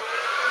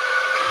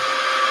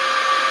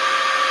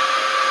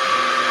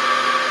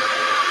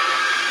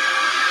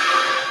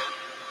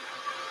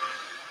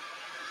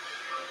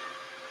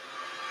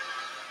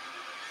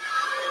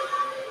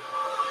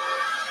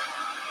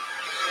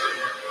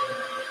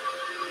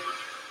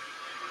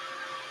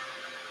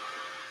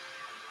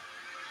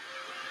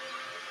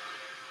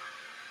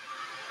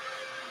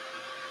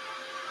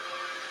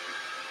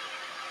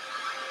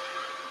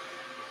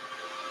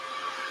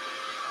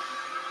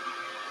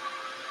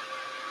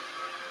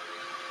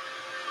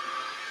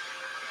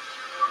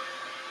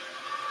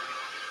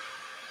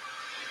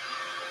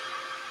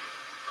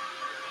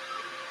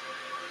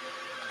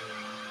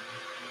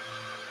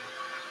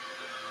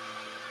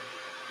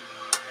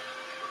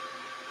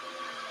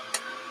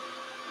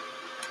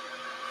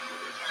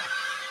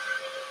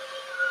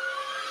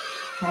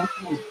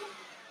 I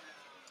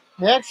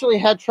actually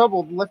had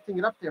trouble lifting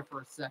it up there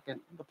for a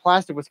second. The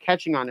plastic was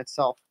catching on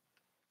itself.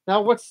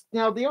 Now,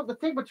 the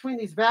thing between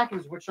these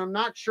vacuums, which I'm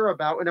not sure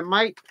about, and it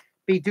might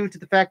be due to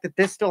the fact that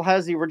this still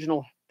has the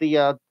original,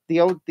 the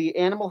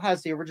animal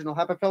has the original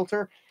HEPA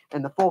filter,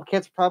 and the full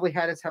kit's probably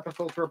had its HEPA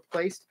filter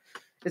replaced,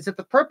 is that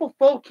the purple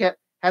full kit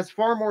has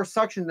far more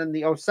suction than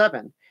the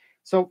 '07.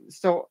 So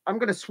I'm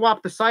going to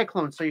swap the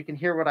Cyclone so you can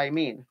hear what I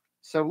mean.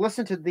 So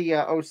listen to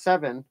the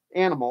 '07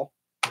 animal.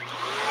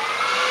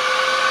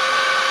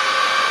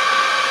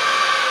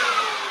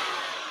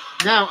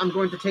 Now I'm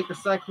going to take the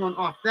Cyclone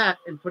off that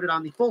and put it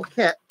on the full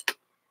kit.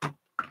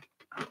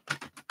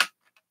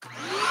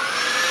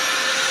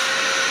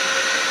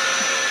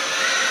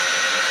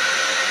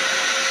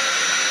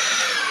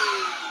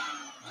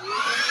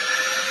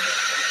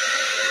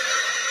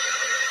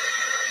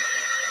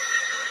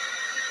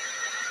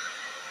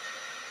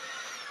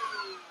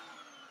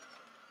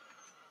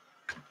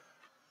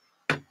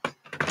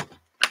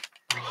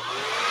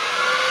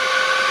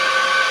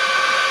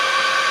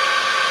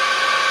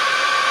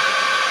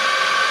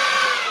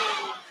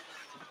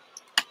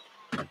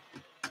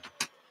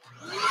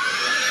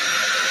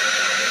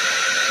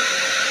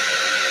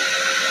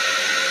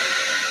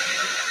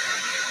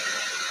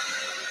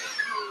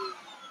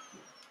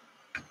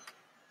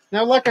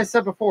 Now, like I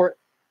said before,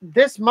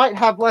 this might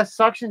have less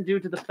suction due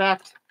to the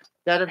fact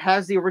that it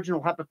has the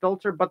original HEPA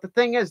filter, but the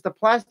thing is, the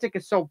plastic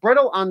is so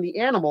brittle on the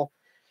animal,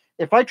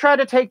 if I try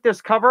to take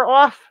this cover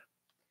off,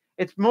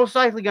 it's most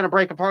likely going to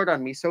break apart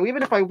on me. So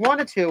even if I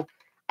wanted to,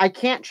 I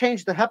can't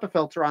change the HEPA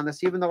filter on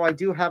this, even though I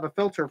do have a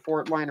filter for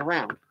it lying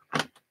around.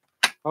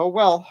 Oh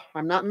well,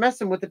 I'm not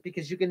messing with it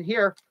because you can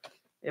hear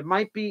it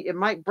might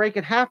break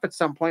in half at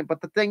some point,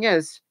 but the thing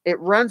is, it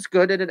runs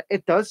good and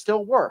it does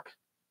still work.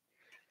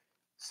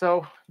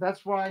 So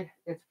that's why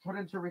it's put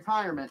into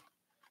retirement,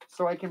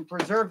 so I can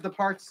preserve the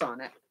parts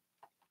on it.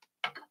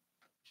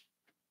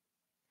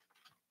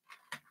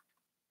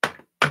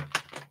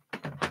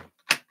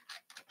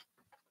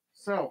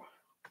 So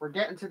we're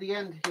getting to the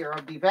end here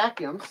of the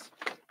vacuums.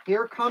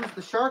 Here comes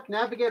the Shark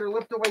Navigator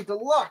Liftaway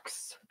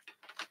Deluxe.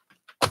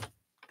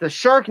 The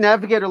Shark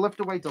Navigator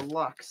Liftaway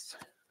Deluxe.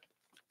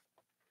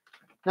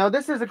 Now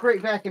this is a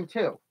great vacuum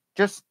too.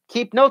 Just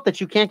keep note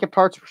that you can't get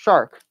parts for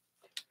Shark.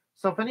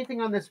 So if anything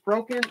on this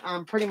broken,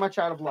 I'm pretty much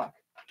out of luck.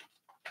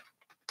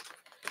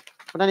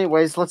 But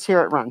anyways, let's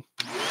hear it run.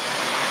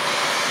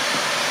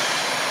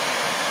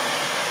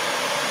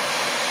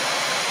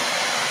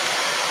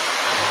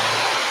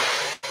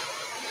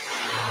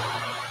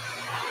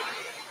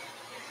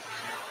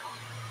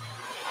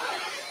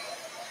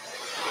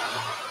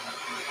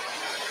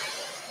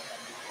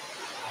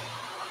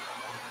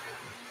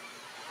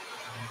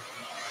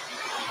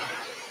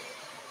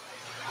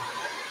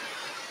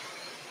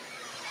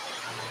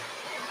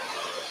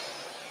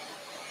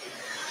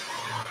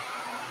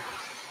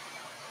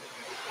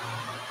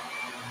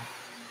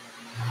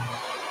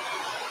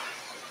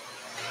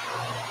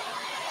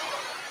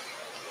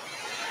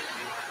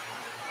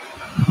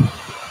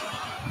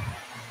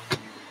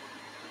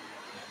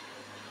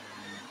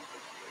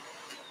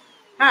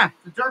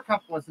 The dirt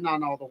cup wasn't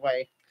on all the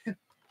way. Now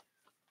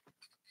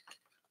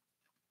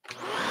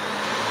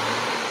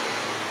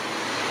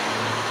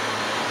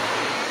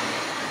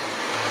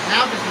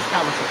this is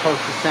how it's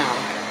supposed to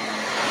sound.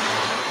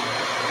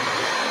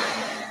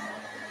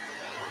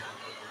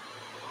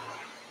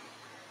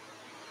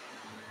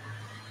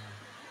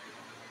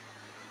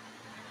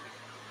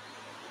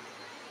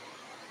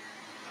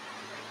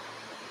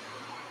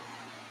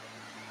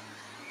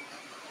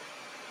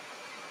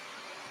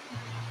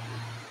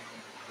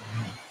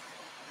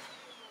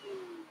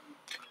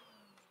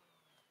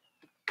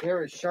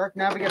 There is Shark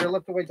Navigator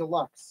Liftaway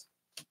Deluxe.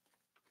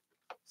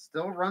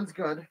 Still runs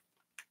good.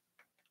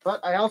 But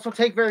I also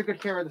take very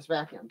good care of this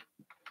vacuum.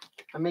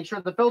 I make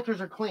sure the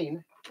filters are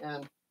clean,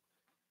 and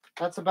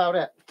that's about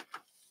it.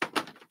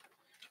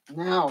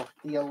 Now,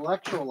 the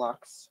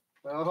Electrolux.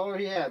 Oh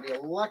yeah, the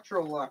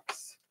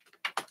Electrolux.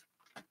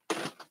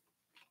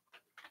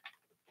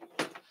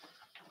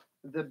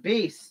 The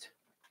Beast.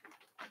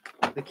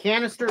 The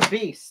Canister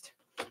Beast.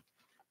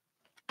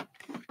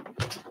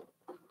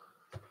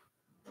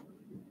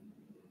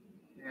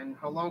 And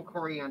hello,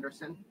 Corey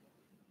Anderson.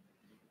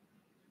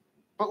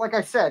 But like I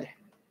said,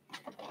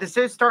 this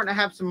is starting to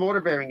have some motor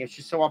bearing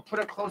issues, so I'll put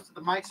it close to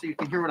the mic so you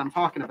can hear what I'm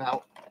talking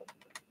about.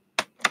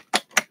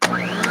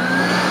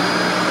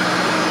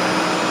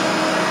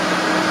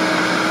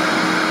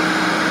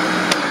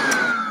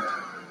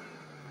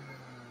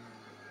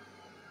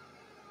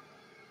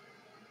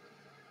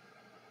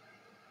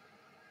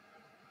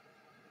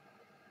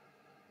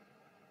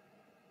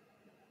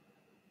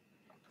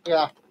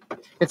 Yeah,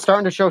 it's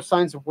starting to show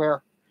signs of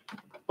wear.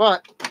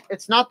 But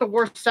it's not the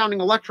worst sounding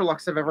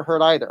Electrolux I've ever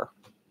heard either.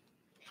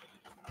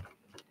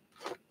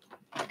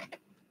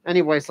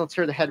 Anyways, let's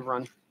hear the head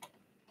run.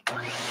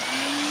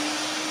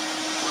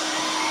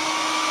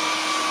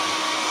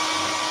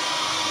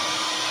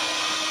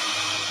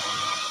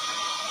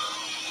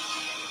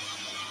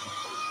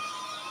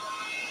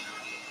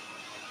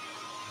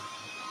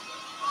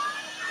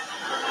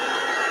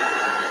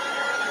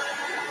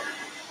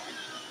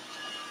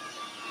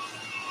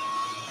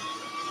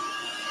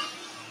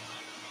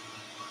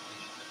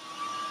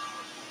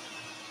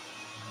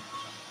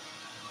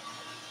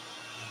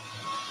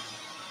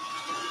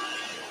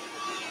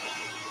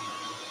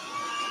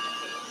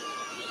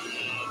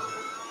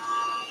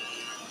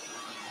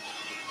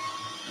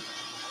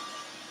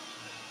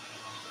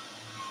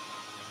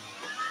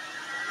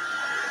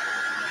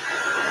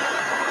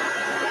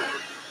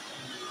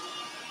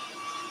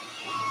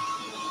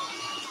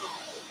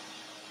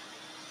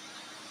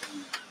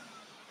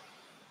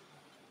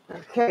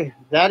 Okay,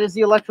 that is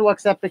the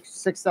Electrolux Epic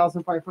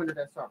 6500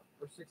 SR, or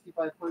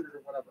 6500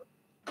 or whatever.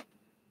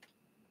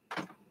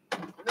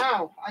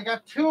 Now, I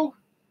got two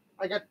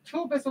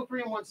Bissell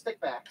 3-in-1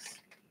 stick backs.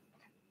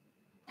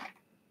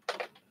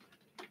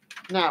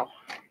 Now,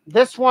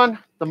 this one,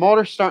 the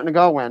motor's starting to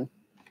go in.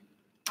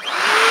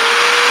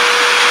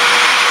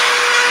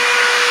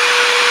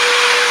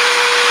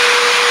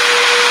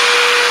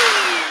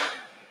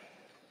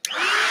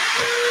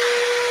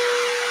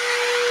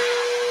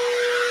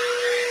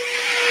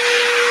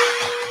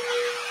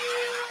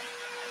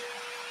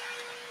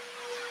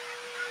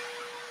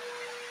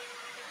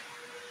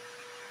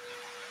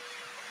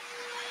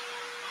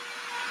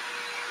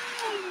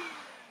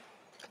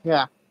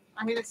 Yeah,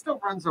 I mean, it still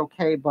runs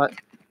okay, but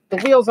the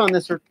wheels on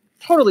this are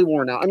totally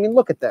worn out. I mean,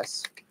 look at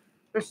this.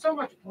 There's so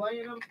much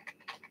play in them.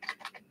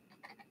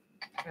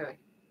 Okay.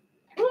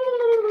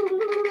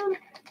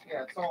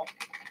 Yeah, it's all.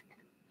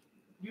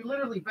 You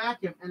literally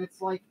vacuum, and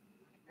it's like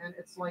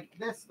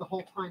this the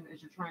whole time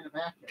as you're trying to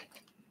vacuum.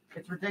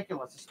 It's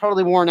ridiculous. It's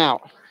totally worn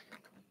out.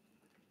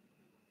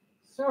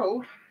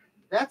 So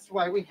that's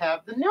why we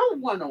have the new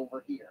one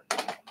over here.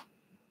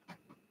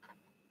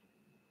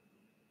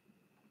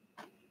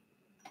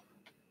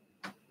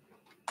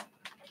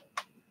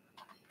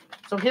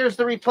 So here's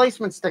the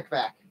replacement stick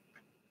vac.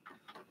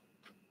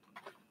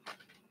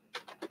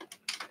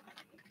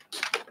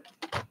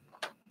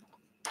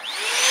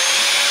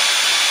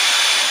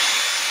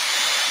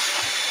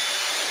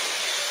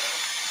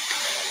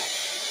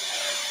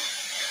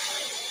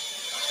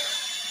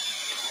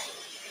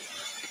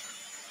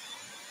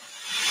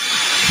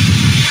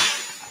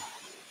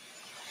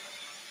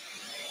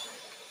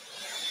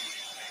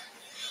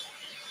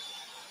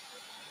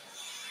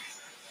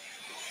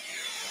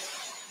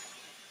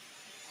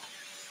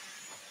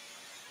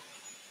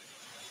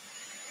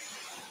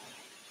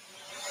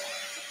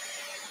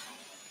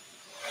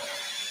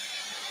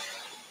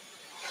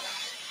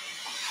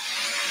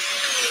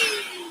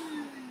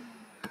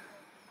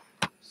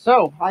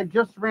 So I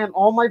just ran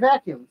all my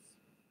vacuums.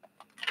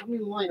 Let me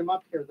line them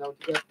up here though.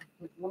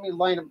 Let me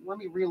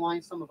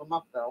reline some of them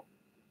up though.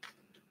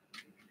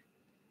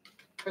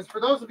 Because for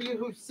those of you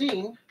who've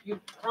seen,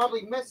 you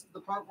probably missed the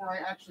part where I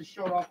actually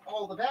showed off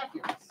all the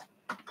vacuums.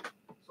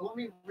 So let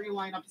me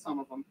reline up some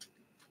of them.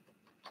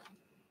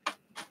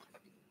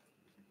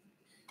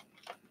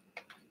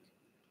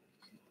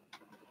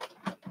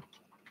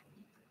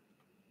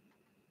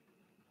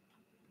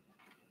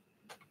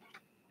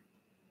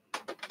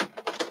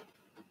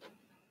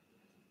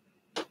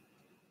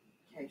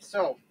 Okay,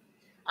 so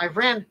I've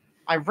ran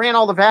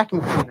all the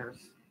vacuum cleaners.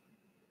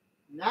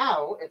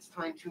 Now it's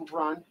time to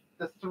run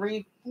the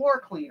 3 floor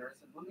cleaners.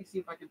 And let me see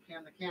if I can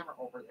pan the camera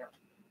over there.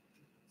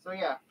 So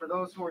yeah, for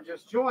those who are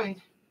just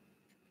joined,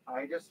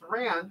 I just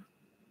ran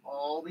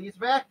all these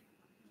vacuums.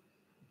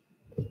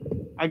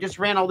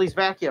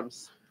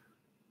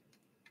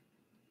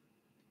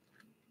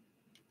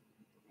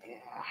 Yeah.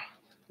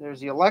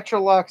 There's the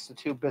Electrolux, the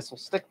 2 Bissell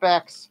stick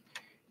vacs,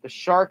 the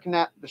Shark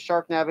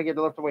Navigator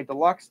Liftaway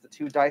Deluxe, the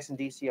 2 Dyson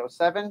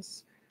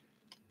DC07s,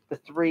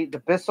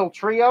 the Bissell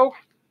Trio,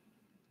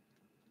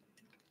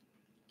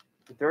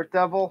 the Dirt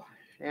Devil,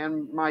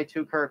 and my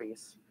 2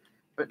 Kirby's.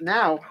 But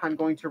now I'm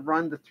going to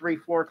run the 3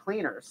 floor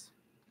cleaners.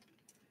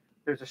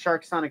 There's a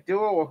Shark Sonic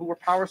Duo, a Hoover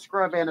Power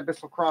Scrub, and a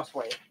Bissell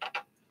Crosswave.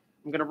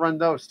 I'm going to run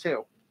those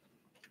too.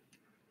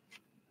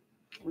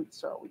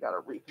 So we got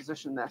to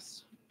reposition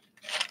this.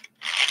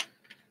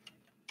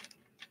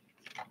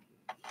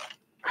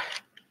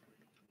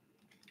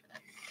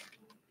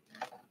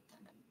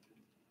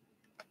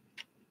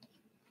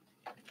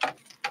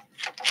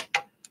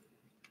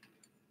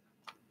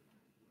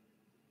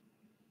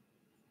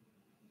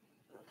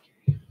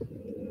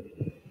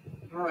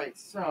 All right,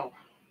 so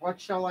what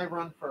shall I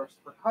run first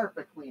for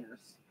carpet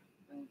cleaners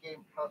and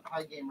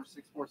High Gamer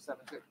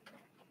 6472?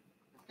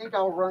 I think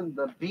I'll run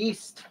the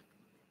Beast.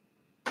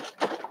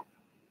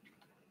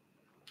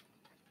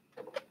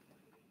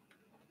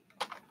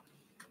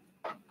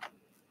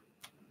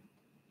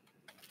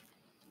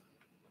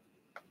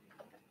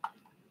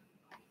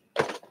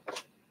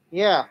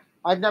 Yeah,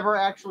 I've never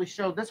actually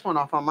showed this one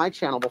off on my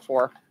channel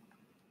before.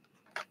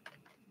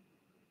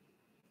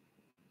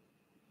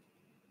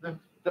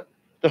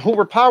 The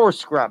Hoover Power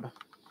Scrub.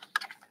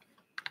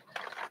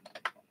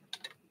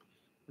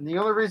 And the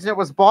only reason it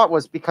was bought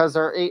was because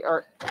our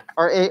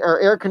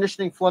air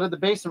conditioning flooded the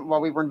basement while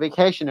we were on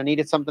vacation and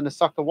needed something to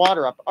suck the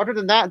water up. Other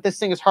than that, this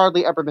thing has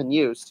hardly ever been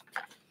used.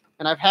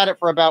 And I've had it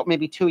for about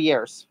maybe 2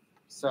 years.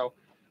 So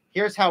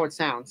here's how it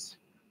sounds.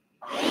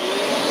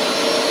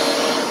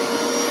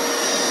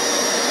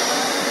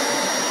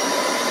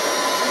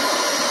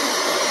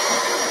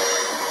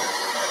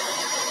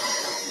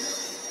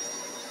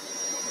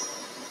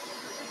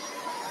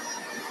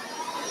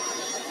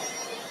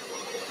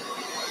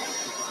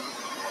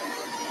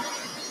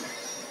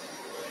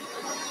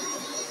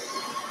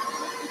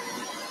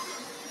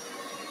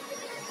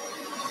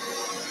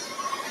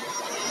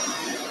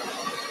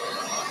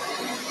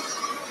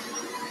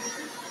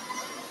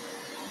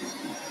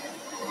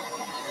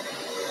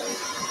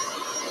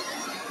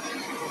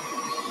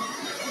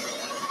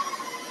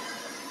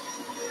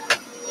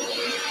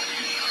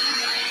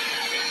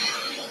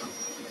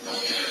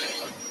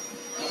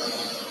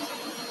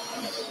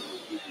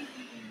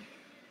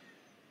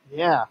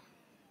 Yeah.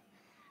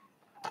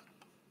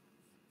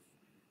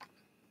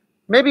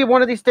 Maybe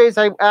one of these days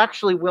I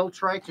actually will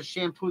try to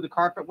shampoo the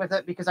carpet with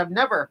it because I've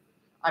never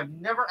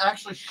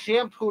actually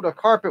shampooed a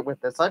carpet with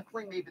this. I've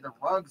cleaned maybe the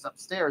rugs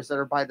upstairs that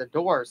are by the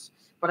doors,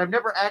 but I've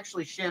never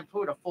actually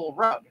shampooed a full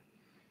rug.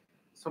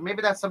 So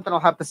maybe that's something I'll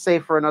have to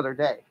save for another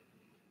day.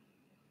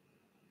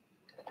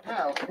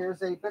 Now,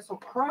 there's a Bissell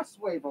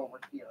Crosswave over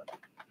here.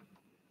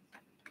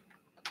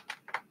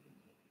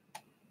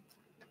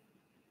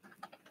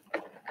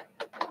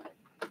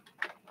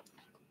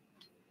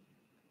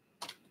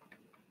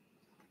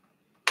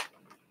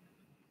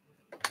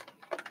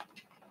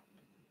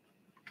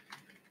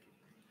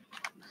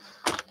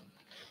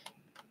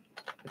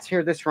 Let's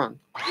hear this run.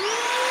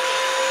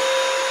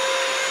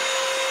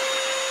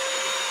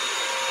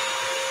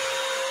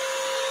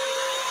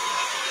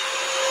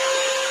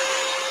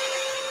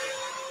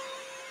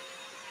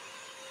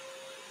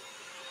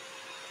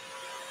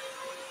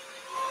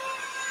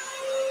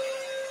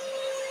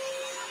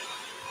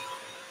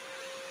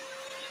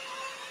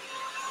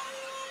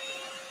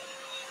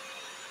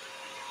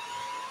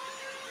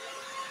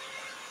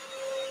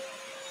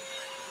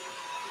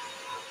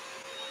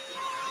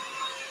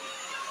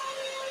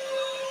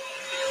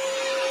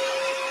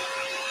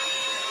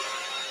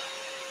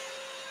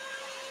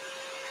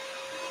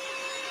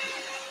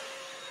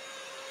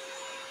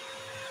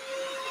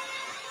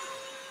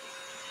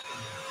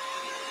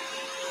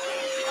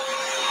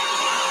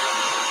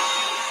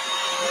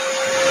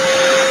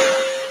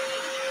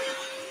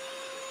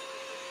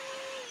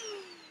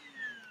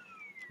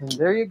 And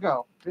there you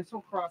go,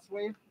 Bissell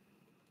Crosswave.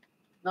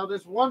 Now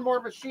there's one more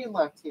machine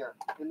left here,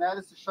 and that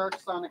is the Shark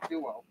Sonic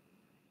Duo.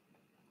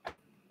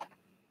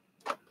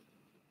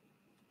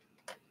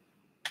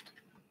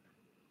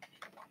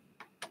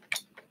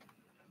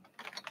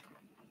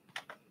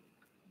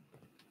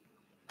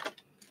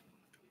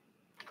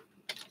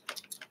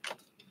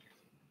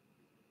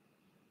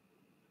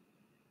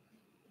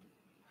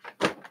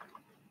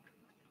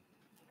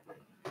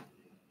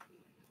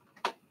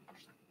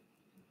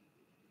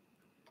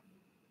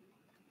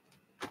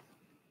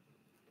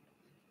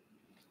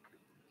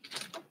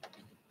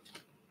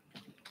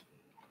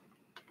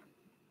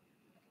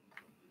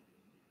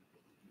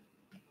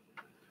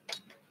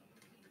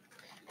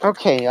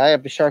 Okay, I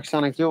have the Shark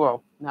Sonic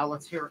Duo. Now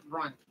let's hear it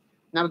run.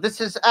 Now this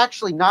is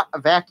actually not a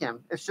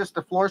vacuum. It's just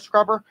a floor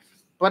scrubber,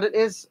 but it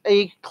is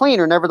a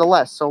cleaner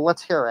nevertheless. So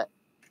let's hear it.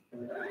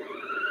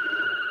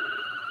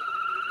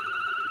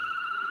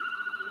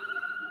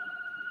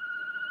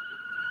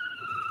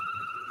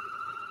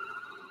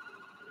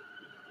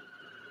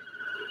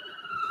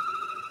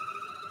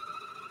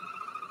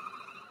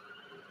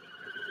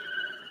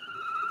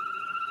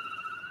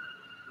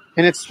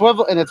 And it's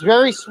swivel, and it's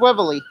very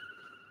swivelly.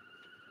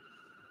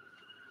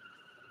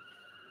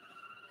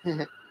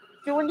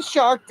 Doing the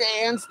shark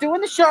dance,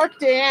 doing the shark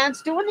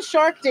dance, doing the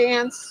shark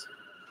dance.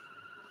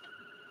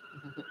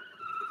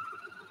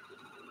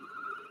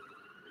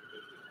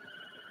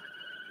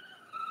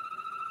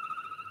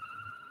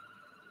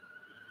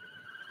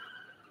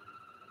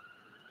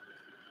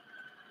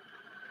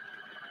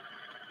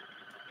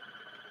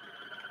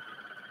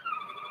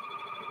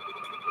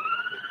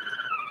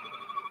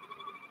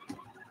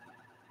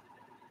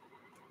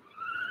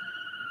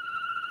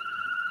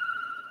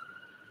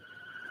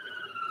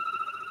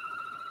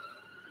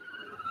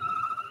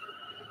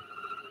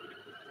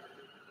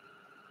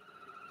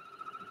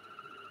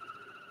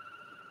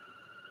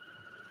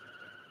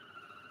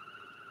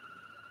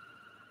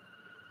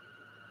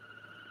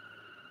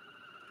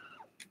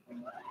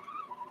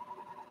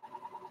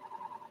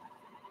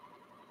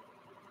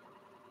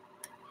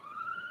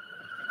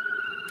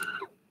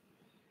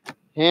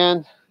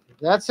 And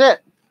that's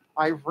it.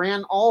 I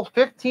ran all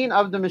 15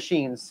 of the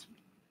machines.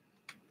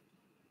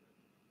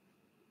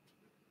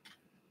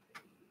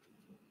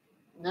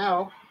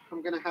 Now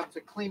I'm going to have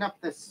to clean up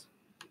this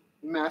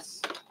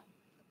mess.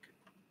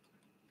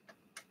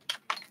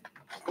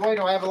 Boy,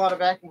 do I have a lot of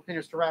vacuum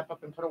cleaners to wrap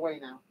up and put away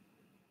now.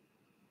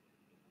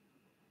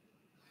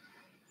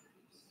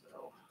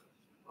 So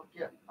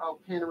I'll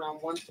pan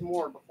around once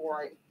more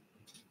before I'm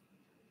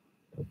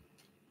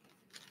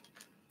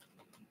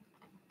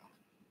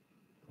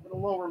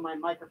going to lower my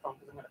microphone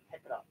because I'm going to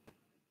pick it up.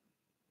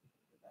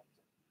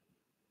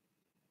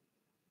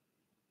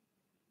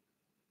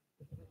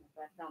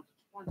 Back down to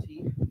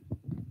 20.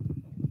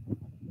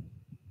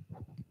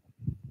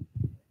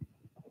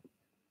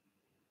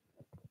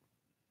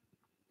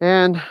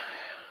 And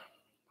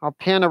I'll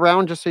pan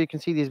around just so you can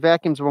see these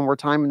vacuums one more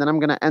time, and then I'm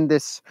going to end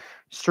this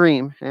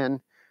stream, and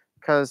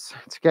because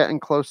it's getting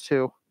close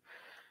to,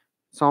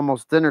 it's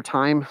almost dinner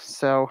time,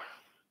 so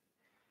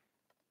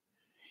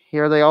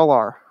here they all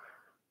are.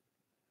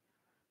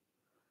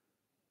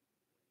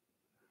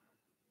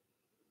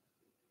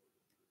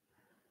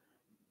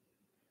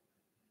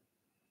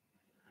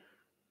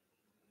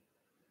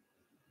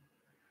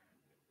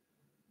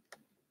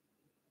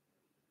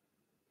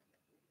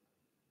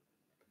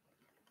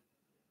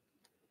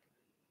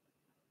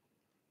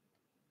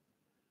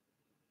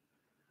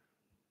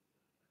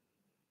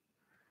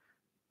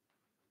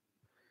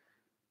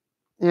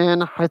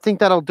 And I think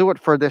that'll do it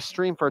for this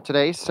stream for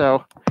today.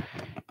 So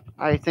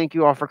I thank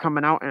you all for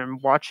coming out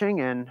and watching,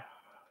 and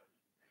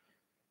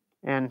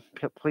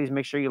please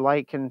make sure you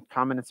like and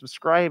comment and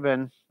subscribe,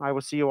 and I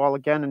will see you all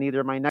again in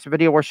either my next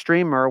video or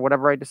stream or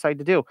whatever I decide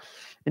to do.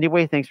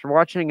 Anyway, thanks for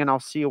watching, and I'll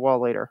see you all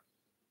later.